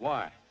Pass.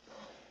 Why?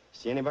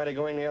 See anybody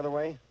going the other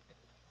way?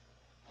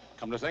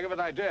 Come to think of it,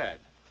 I did.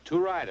 2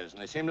 riders,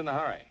 and they seemed in a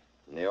hurry.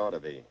 And they ought to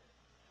be.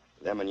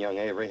 Them and young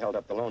Avery held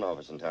up the loan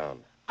office in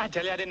town. I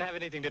tell you, I didn't have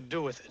anything to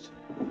do with it.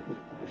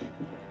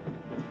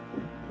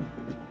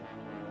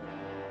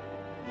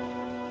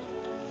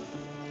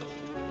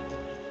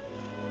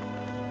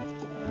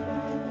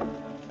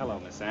 Hello,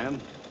 Miss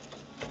Ann.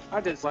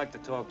 I'd just like to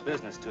talk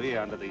business to you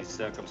under these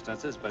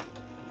circumstances, but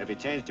have you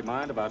changed your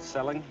mind about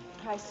selling?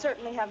 I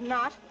certainly have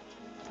not.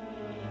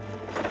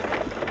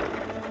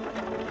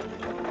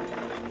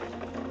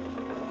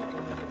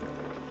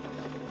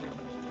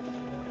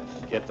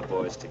 Get the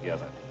boys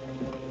together.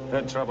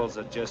 Their troubles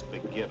are just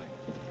beginning.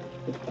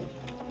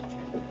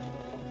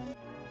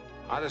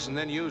 Hardison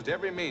then used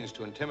every means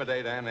to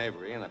intimidate Ann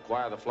Avery and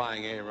acquire the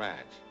Flying A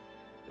Ranch.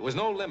 There was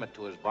no limit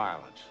to his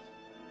violence.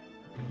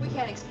 We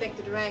can't expect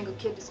the Durango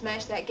kid to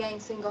smash that gang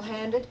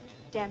single-handed.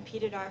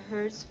 Stampeded our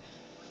herds,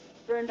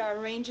 burned our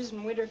ranges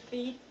and winter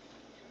feed.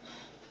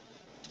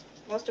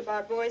 Most of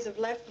our boys have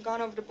left and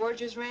gone over to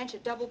Borgia's ranch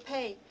at double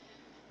pay.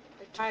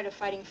 They're tired of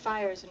fighting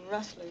fires and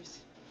rustlers.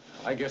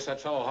 I guess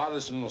that fellow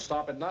Hardison will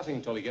stop at nothing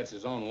until he gets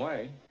his own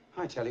way.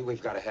 I tell you,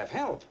 we've got to have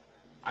help.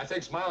 I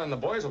think Smiley and the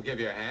boys will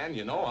give you a hand.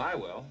 You know I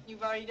will.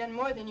 You've already done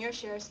more than your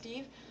share,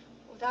 Steve.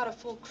 Without a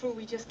full crew,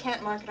 we just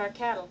can't market our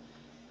cattle.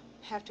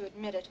 Have to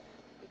admit it.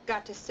 We've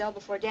got to sell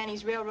before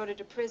Danny's railroaded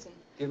to prison.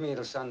 Give me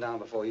till sundown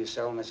before you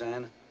sell, Miss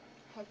Ann.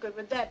 What good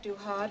would that do,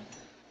 Hod?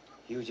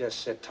 You just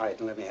sit tight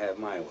and let me have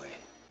my way.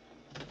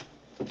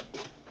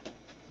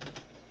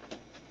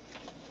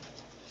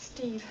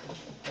 Steve,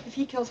 if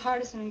he kills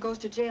Hardison and goes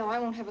to jail, I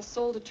won't have a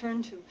soul to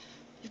turn to.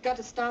 You've got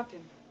to stop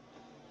him.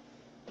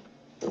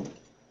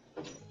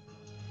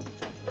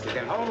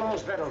 hold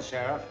those fiddles,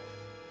 Sheriff.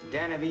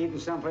 Danny be eating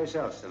someplace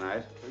else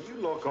tonight. Are you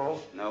loco?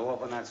 No,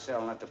 open that cell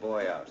and let the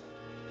boy out.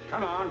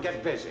 Come on,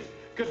 get busy.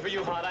 Good for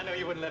you, Hart. I know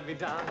you wouldn't let me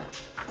down.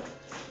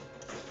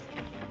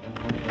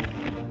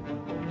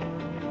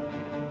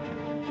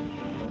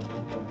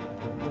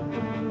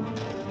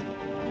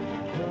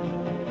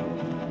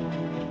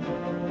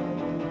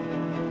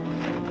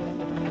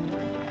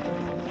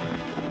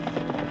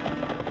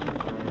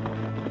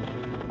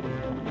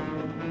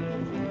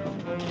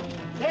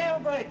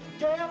 Jailbreak!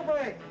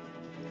 Jailbreak!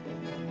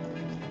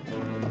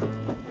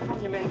 Come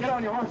on, you men. Get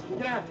on your horses and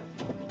get after it.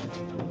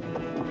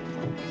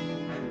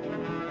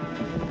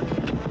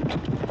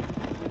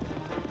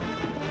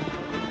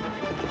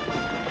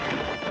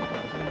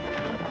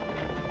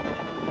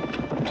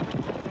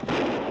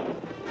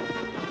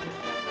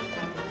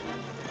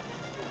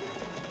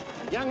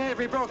 Young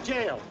Avery broke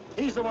jail.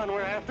 He's the one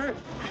we're after.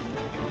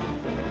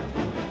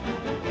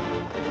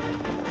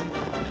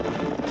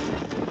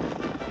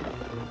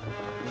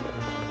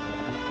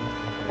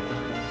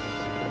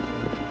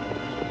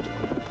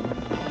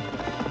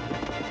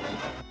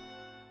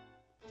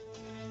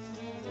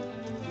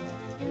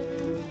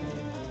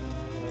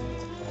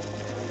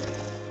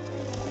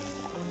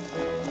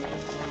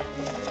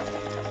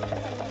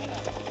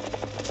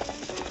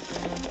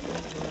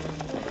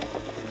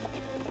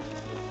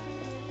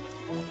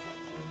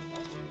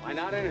 Find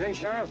out anything,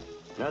 Sheriff?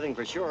 Nothing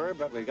for sure,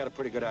 but we've got a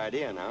pretty good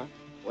idea now.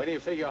 Where do you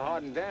figure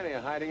Hart and Danny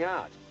are hiding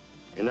out?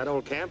 In that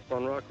old camp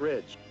on Rock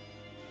Ridge.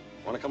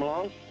 Want to come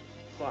along?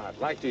 Well, I'd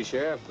like to,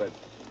 Sheriff, but,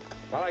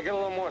 well, I got a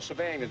little more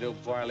surveying to do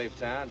before I leave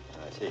town.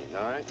 I see.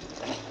 All right.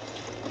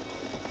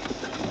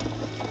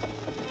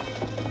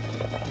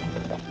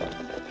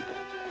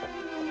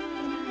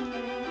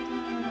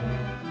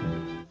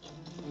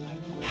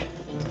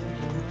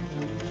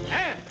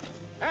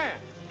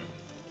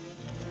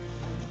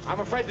 I'm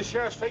afraid the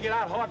sheriff's figured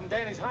out Hart and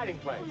Danny's hiding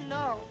place. Oh,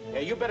 no. Yeah,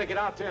 you better get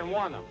out there and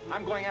warn them.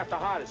 I'm going after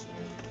Hardison.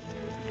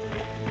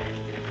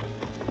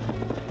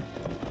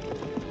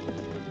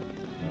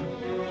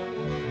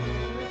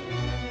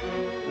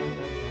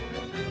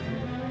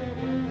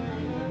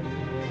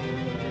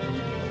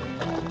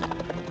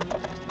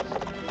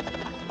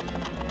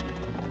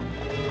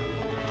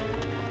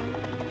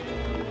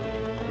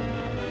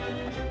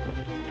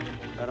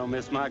 If I don't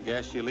miss my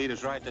guess, she'll lead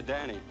us right to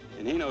Danny.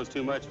 And he knows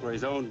too much for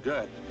his own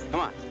good. Come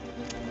on.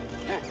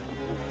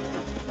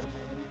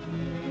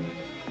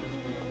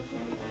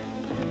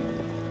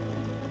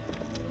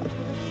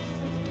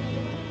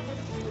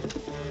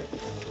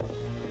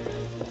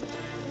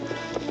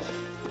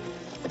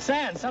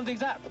 San,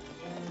 something's up.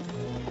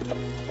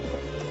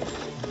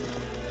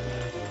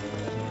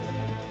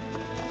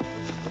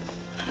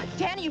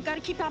 Danny, you've got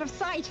to keep out of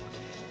sight.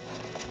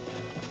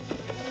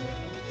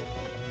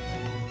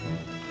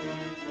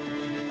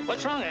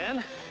 What's wrong,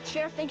 Ann?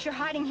 Sheriff thinks you're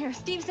hiding here.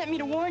 Steve sent me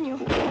to warn you.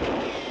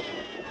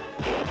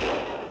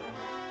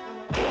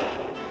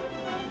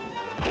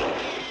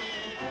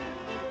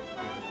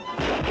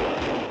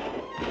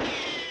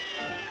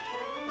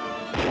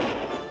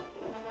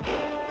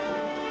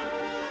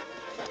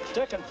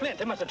 Dirk and Flint,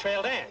 they must have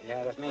trailed Ann.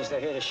 Yeah, that means they're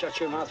here to shut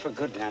your mouth for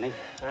good, Danny.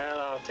 Well,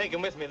 I'll take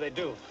them with me, they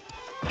do.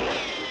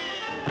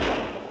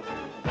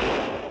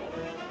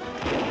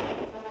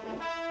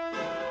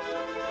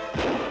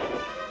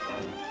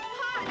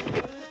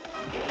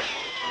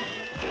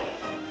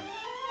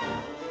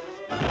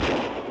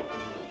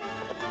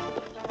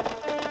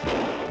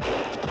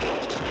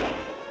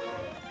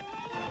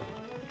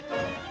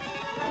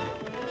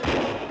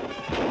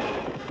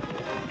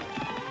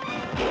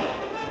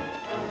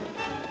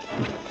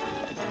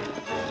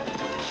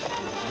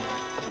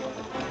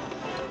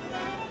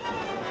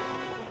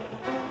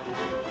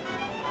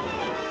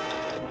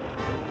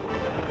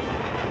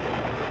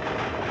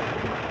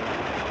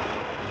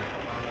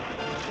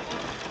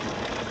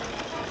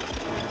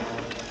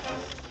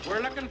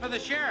 For the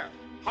sheriff.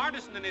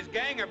 Hardison and his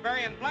gang are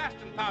burying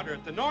blasting powder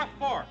at the North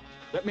Fork.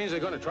 That means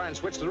they're going to try and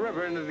switch the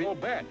river into the old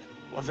bed.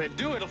 Well, if they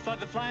do, it'll flood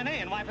the Flying A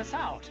and wipe us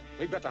out.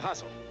 We've got to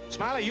hustle.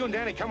 Smiley, you and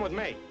Danny come with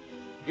me.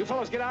 You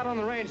fellows get out on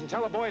the range and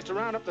tell the boys to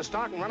round up the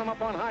stock and run them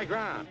up on high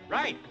ground.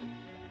 Right.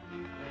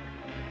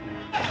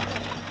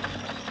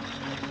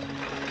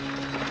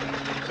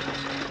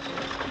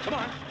 Come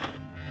on.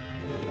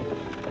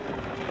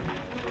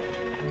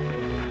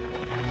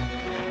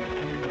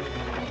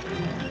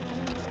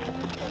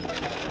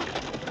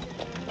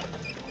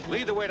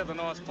 Lead the way to the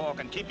North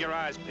Fork and keep your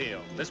eyes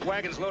peeled. This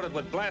wagon's loaded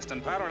with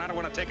blasting powder, and I don't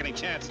want to take any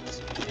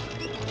chances.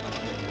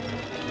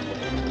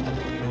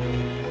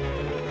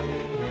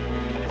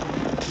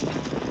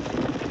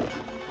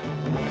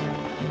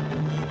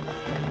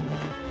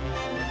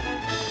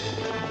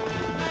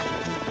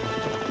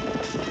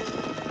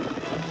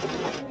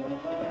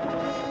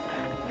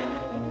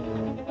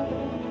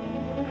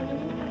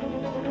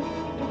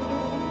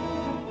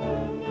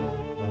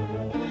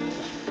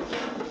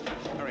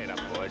 Hurry it up,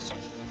 boys.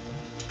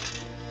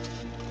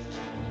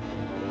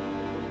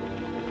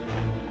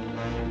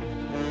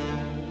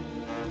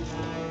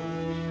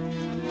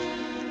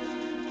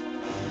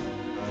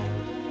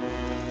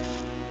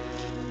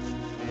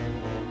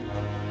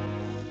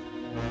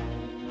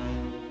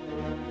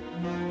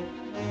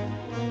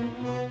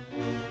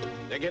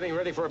 getting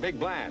ready for a big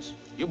blast.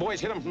 You boys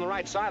hit them from the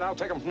right side, I'll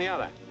take them from the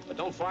other. But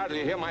don't fire till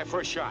you hear my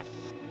first shot.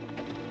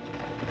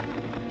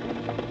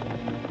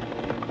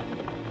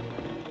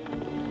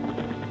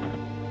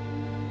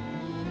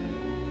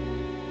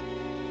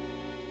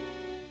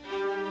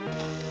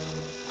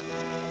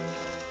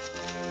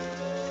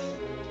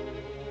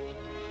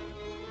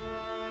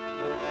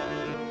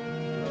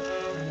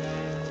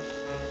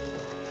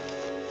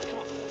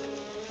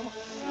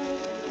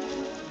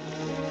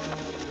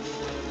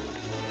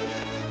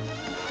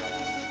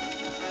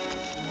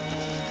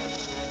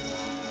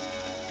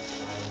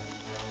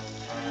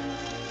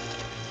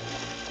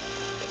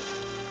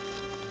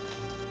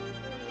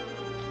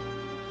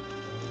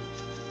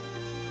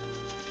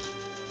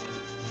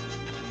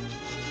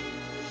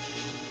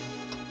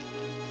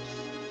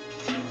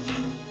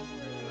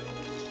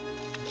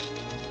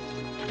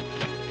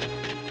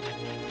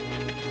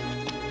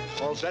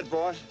 All set,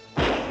 boss?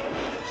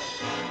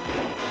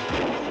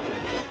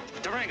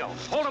 Durango,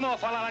 hold him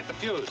off while I light the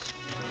fuse.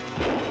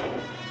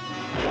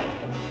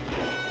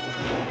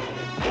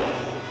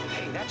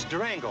 Hey, that's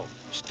Durango.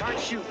 Start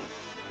shooting.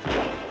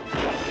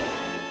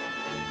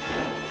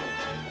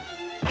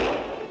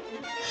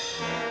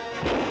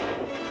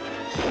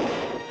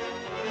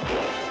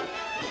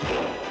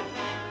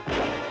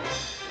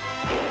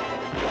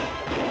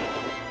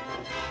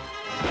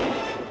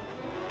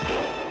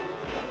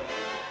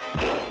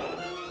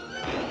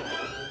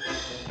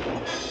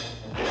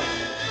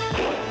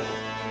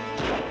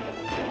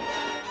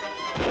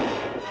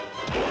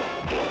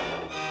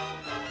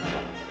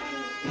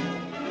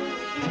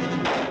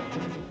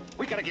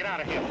 Get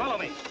out of here. Follow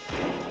me.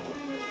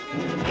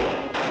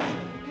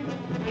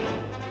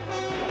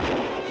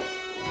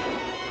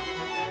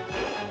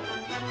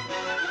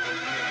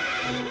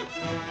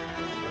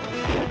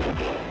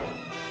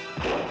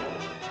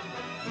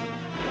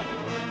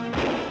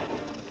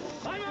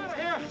 I'm out of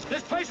here.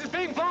 This place is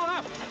being blown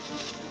up.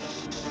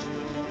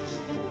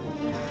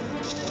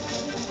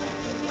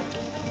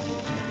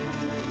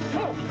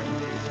 Go.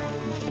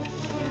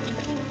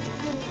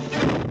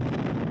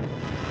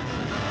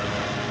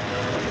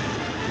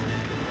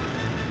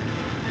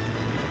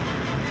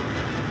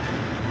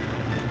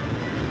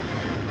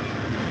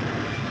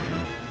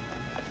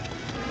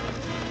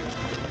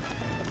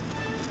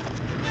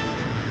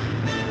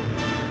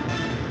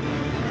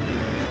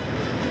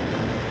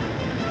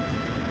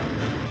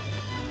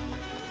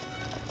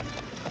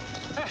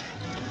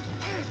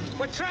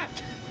 We're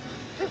trapped.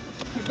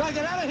 We've got to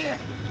get out of here.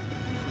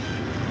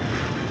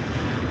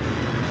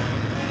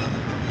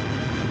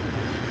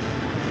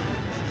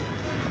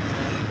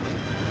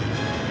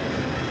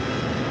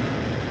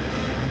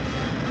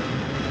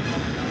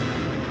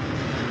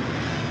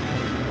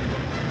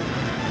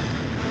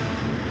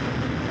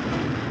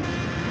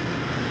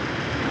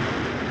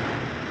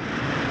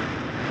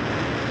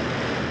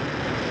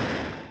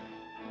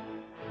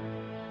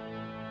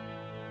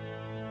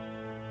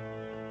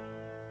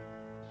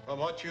 From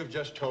what you've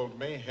just told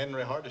me,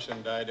 Henry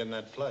Hardison died in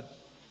that flood.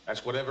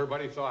 That's what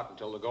everybody thought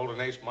until the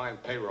Golden Ace Mine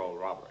payroll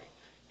robbery.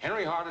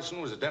 Henry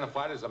Hardison was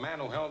identified as the man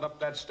who held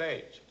up that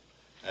stage.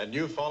 And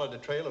you followed the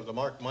trail of the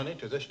marked money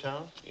to this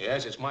town?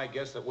 Yes, it's my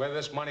guess that where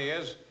this money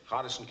is,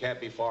 Hardison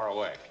can't be far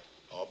away.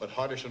 Oh, but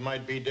Hardison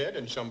might be dead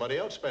and somebody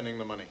else spending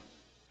the money.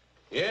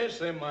 Yes,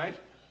 they might.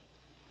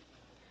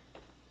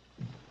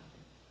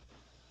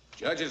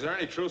 Judge, is there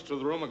any truth to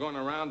the rumor going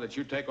around that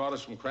you take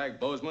orders from Craig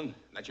Bozeman,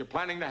 that you're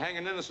planning to hang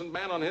an innocent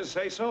man on his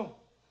say-so?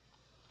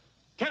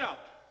 Get out!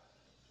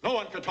 No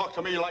one can talk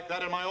to me like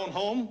that in my own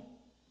home.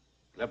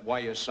 Is that why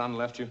your son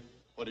left you?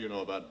 What do you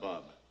know about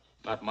Bob?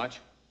 Not much.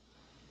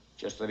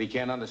 Just that he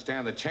can't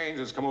understand the change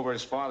that's come over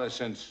his father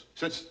since...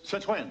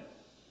 Since when?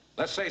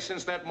 Let's say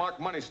since that marked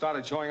money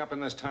started showing up in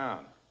this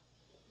town.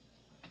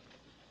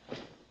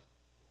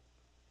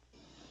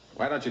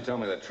 Why don't you tell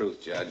me the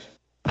truth, Judge?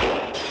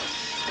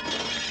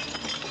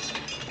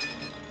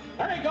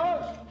 There he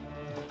goes!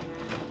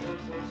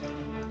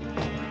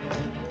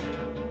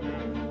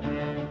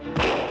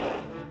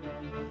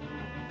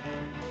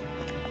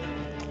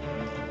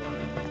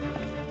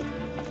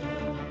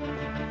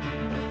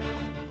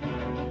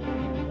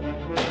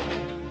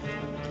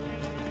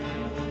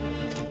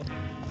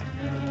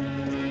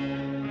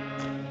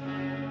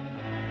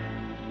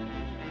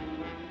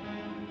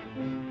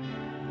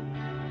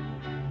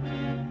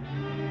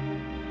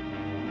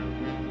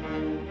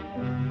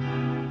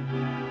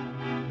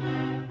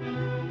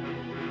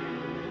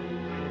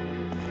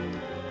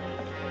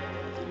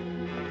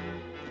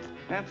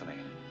 Anthony,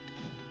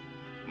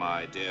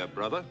 my dear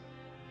brother,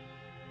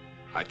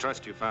 I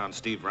trust you found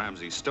Steve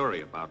Ramsey's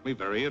story about me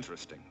very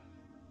interesting.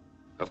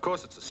 Of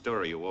course, it's a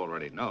story you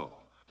already know.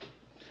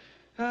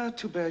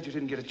 Too bad you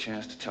didn't get a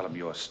chance to tell him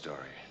your story.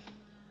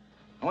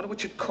 I wonder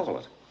what you'd call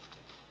it.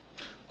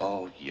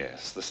 Oh,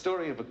 yes, the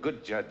story of a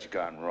good judge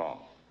gone wrong.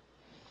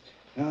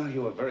 Oh,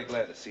 you were very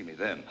glad to see me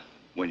then,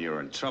 when you were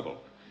in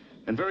trouble,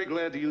 and very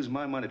glad to use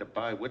my money to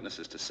buy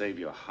witnesses to save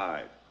your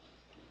hide.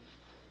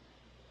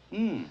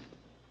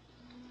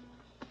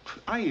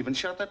 I even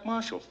shot that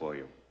marshal for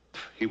you.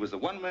 He was the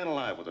one man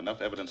alive with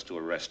enough evidence to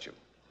arrest you.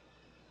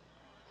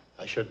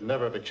 I should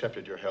never have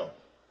accepted your help.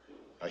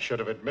 I should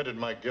have admitted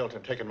my guilt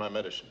and taken my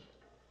medicine.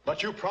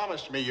 But you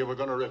promised me you were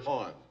going to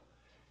reform.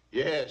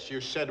 Yes,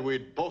 you said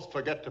we'd both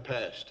forget the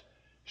past,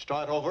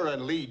 start over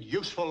and lead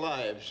useful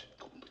lives.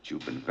 But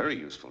you've been very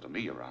useful to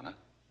me, Your Honor.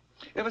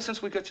 Ever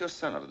since we got your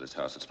son out of this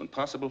house, it's been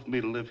possible for me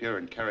to live here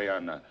and carry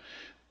on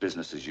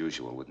business as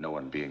usual with no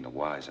one being the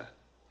wiser.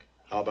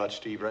 How about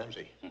Steve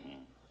Ramsey?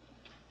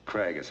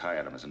 Craig has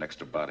hired him as an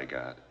extra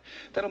bodyguard.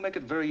 That'll make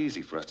it very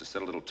easy for us to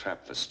set a little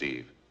trap for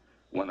Steve,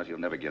 one that he'll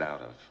never get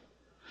out of.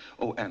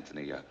 Oh,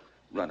 Anthony,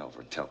 run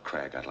over and tell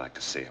Craig I'd like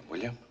to see him, will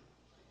you?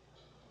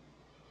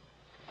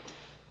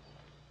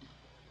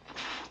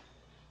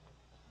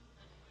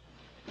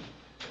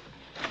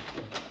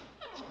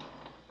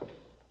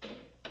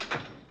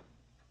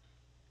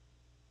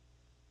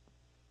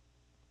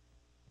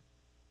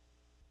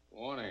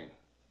 Warning.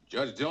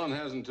 Judge Dillon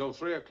has until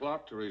 3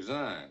 o'clock to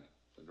resign.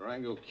 The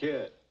Durango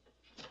Kid.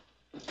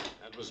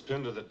 That was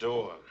pinned to the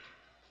door.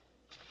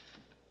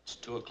 It's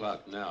 2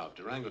 o'clock now. If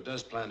Durango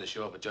does plan to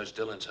show up at Judge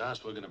Dillon's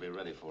house, we're going to be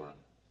ready for him.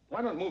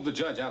 Why not move the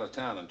judge out of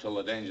town until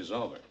the danger's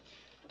over?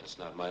 That's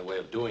not my way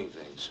of doing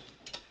things.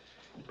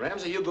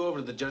 Ramsey, you go over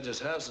to the judge's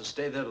house and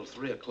stay there till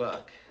 3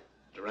 o'clock.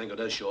 Durango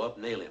does show up,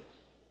 nail him.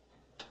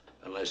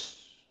 Unless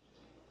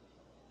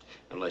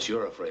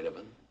you're afraid of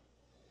him.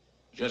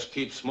 Just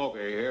keep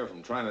Smoker here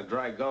from trying to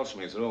drag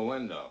Gulfsmith through a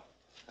window.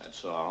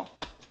 That's all.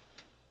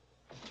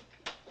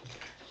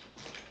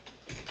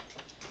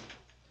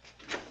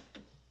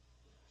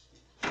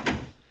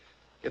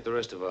 Get the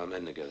rest of our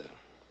men together.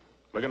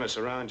 We're going to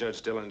surround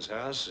Judge Dillon's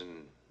house,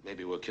 and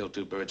maybe we'll kill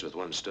 2 birds with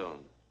 1 stone.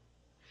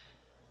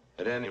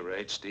 At any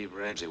rate, Steve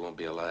Ramsey won't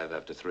be alive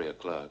after 3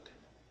 o'clock.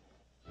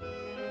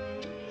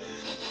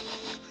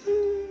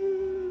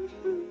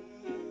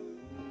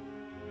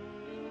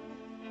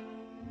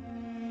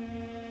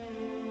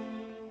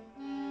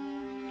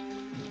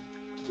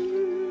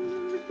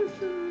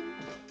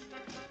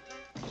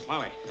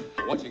 Molly,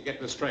 I want you to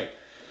get this straight.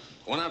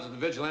 Go on out to the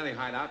vigilante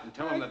hideout and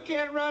tell them that... I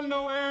can't run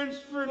no errands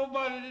for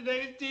nobody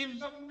today, Steve.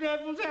 Something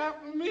dreadful's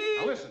happened to me.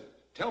 Now listen,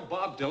 tell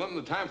Bob Dillon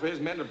the time for his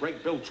men to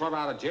break Bill Trotter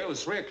out of jail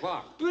is 3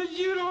 o'clock. But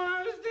you don't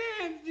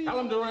understand, Steve. Tell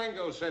him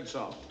Durango said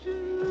so.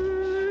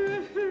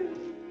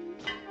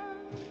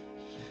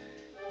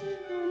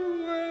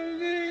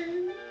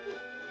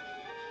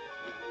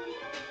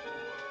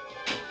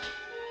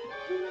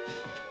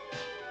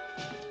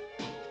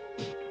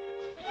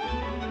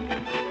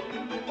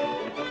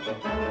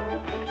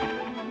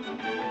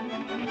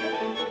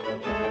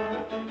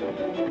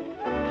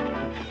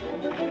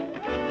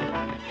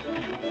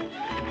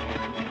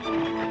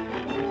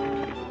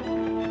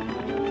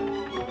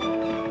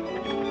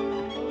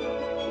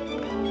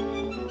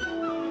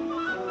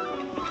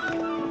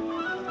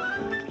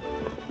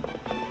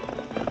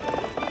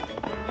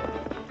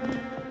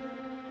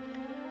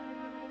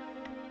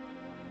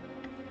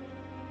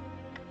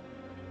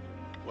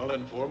 Well,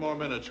 in 4 more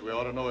minutes, we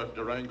ought to know if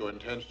Durango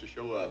intends to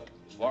show up.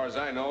 As far as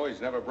I know, he's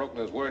never broken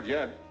his word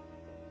yet.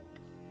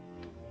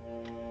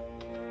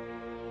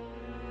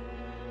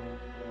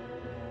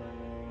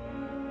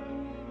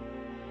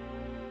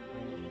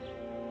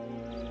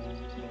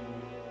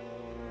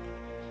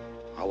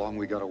 How long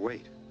we gotta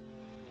wait?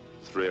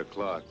 3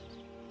 o'clock.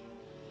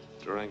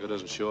 If Durango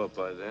doesn't show up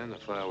by then, the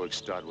fireworks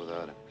start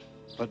without him.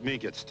 Let me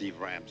get Steve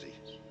Ramsey.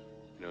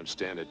 You don't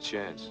stand a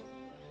chance.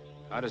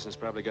 Addison's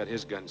probably got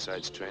his gun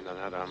sights trained on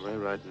that hombre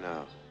right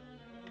now.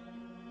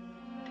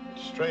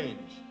 It's strange.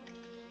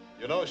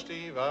 You know,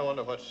 Steve, I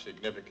wonder what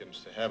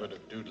significance the habit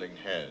of doodling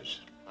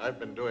has. I've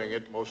been doing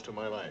it most of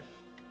my life.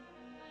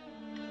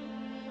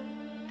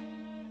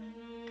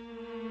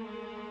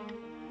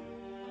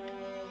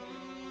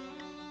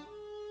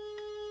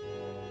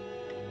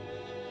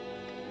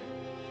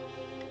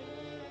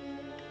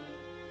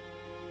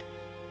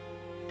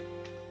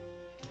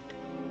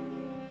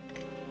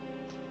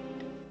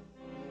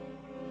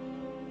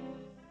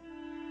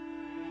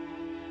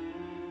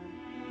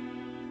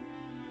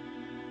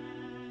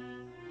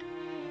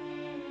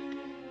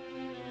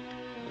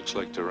 Looks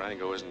like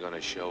Durango isn't going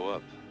to show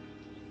up.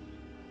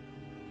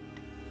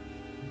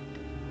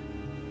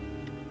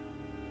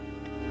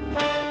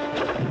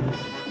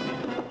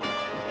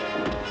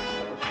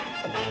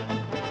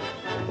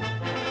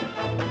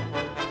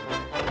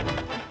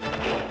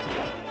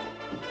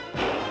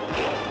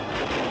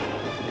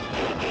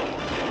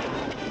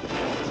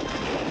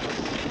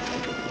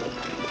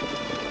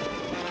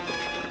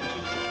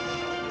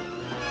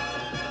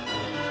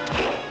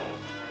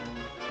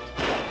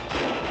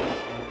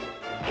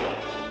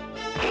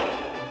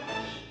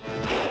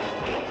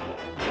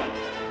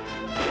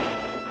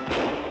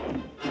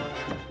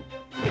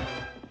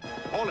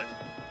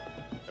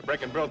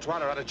 Breaking Bill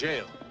Trotter out of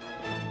jail.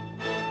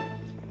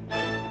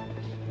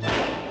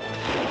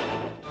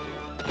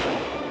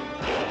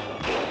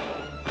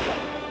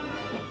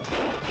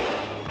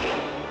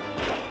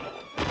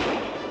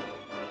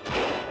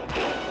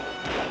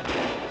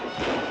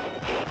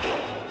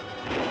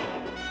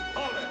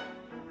 Hold it!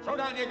 Throw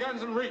down your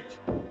guns and reach.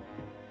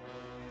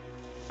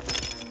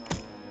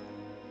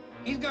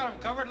 He's got him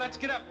covered. Let's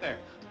get up there.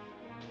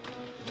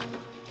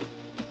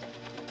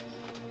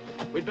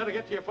 We'd better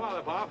get to your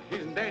father, Bob.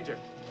 He's in danger.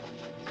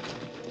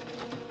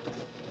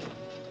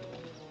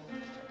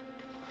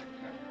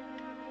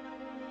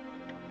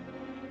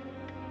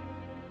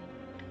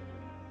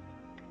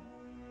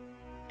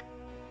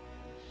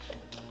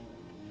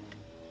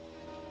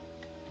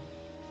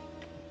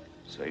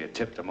 So you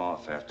tipped him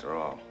off after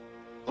all.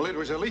 Well, it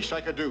was the least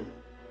I could do.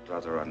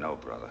 Brother or no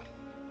brother,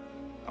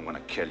 I'm gonna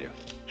kill you.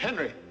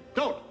 Henry,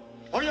 don't.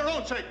 For your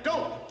own sake,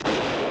 don't.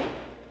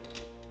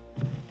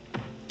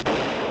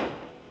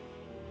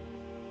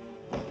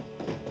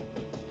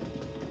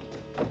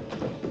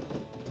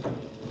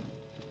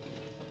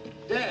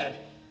 Dad.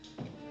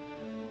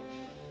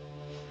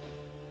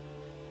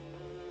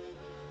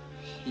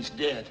 He's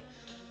dead.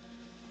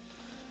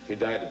 He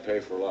died to pay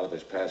for a lot of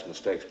his past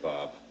mistakes,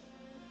 Bob.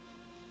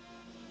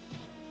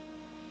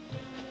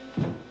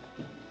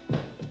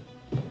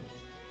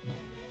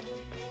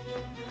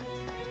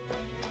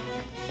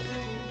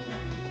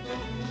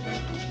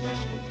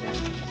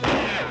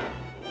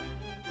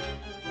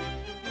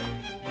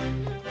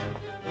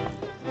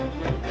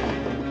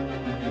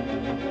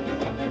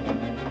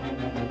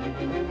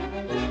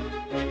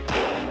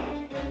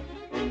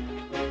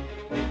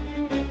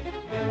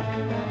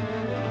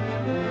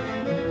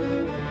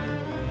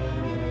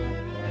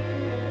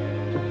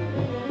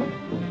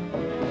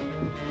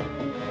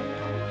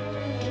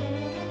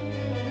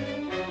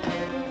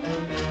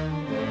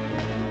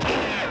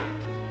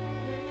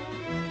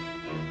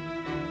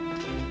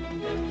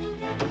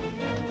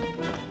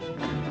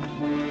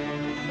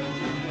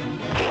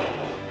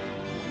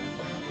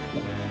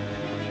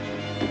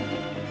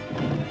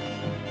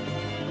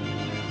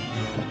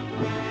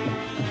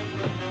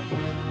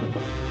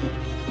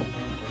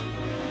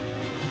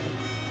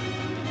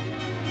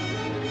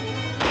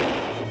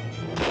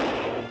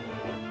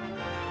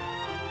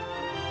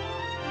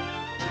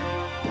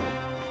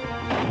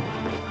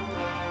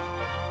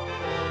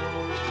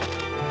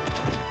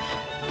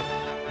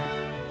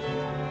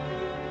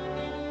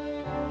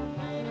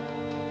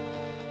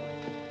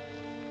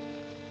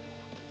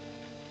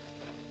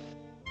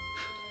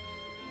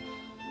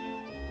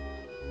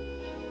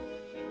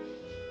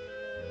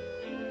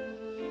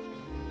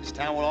 This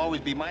town will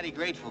always be mighty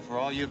grateful for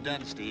all you've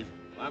done, Steve.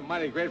 I'm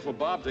mighty grateful,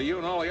 Bob, to you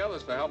and all the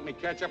others for helping me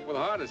catch up with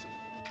Hardison.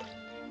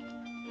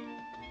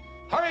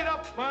 Hurry it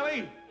up,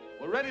 Smiley.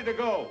 We're ready to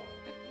go.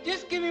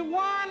 Just give me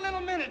one little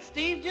minute,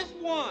 Steve. Just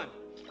one.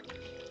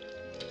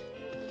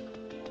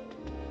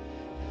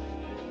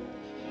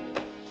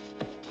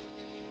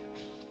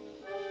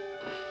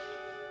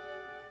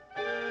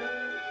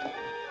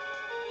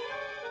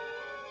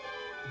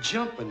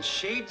 Jumping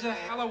shades of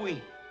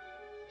Halloween.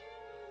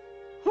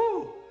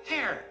 Whew,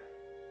 there.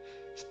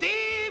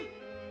 Steve!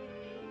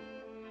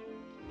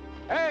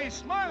 Hey,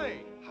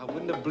 Smiley! I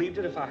wouldn't have believed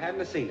it if I hadn't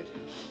have seen it.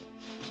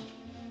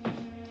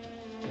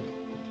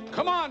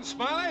 Come on,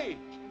 Smiley!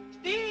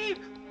 Steve!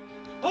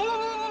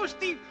 Oh,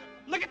 Steve,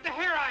 look at the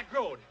hair I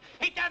growed.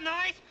 Ain't that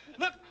nice?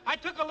 Look, I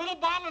took a little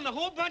bottle and a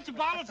whole bunch of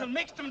bottles and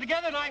mixed them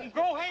together and I can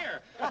grow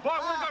hair. Boy,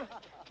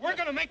 we're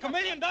gonna make $1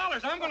 million.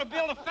 I'm gonna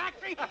build a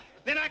factory,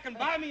 then I can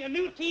buy me a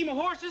new team of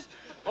horses.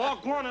 Oh,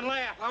 go on and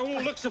laugh. I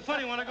won't look so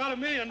funny when I got $1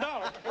 million.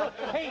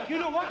 Hey, you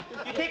know what?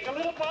 You take a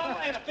little bottle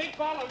and a big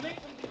bottle and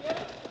mix them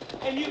together,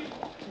 and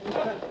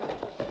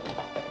you...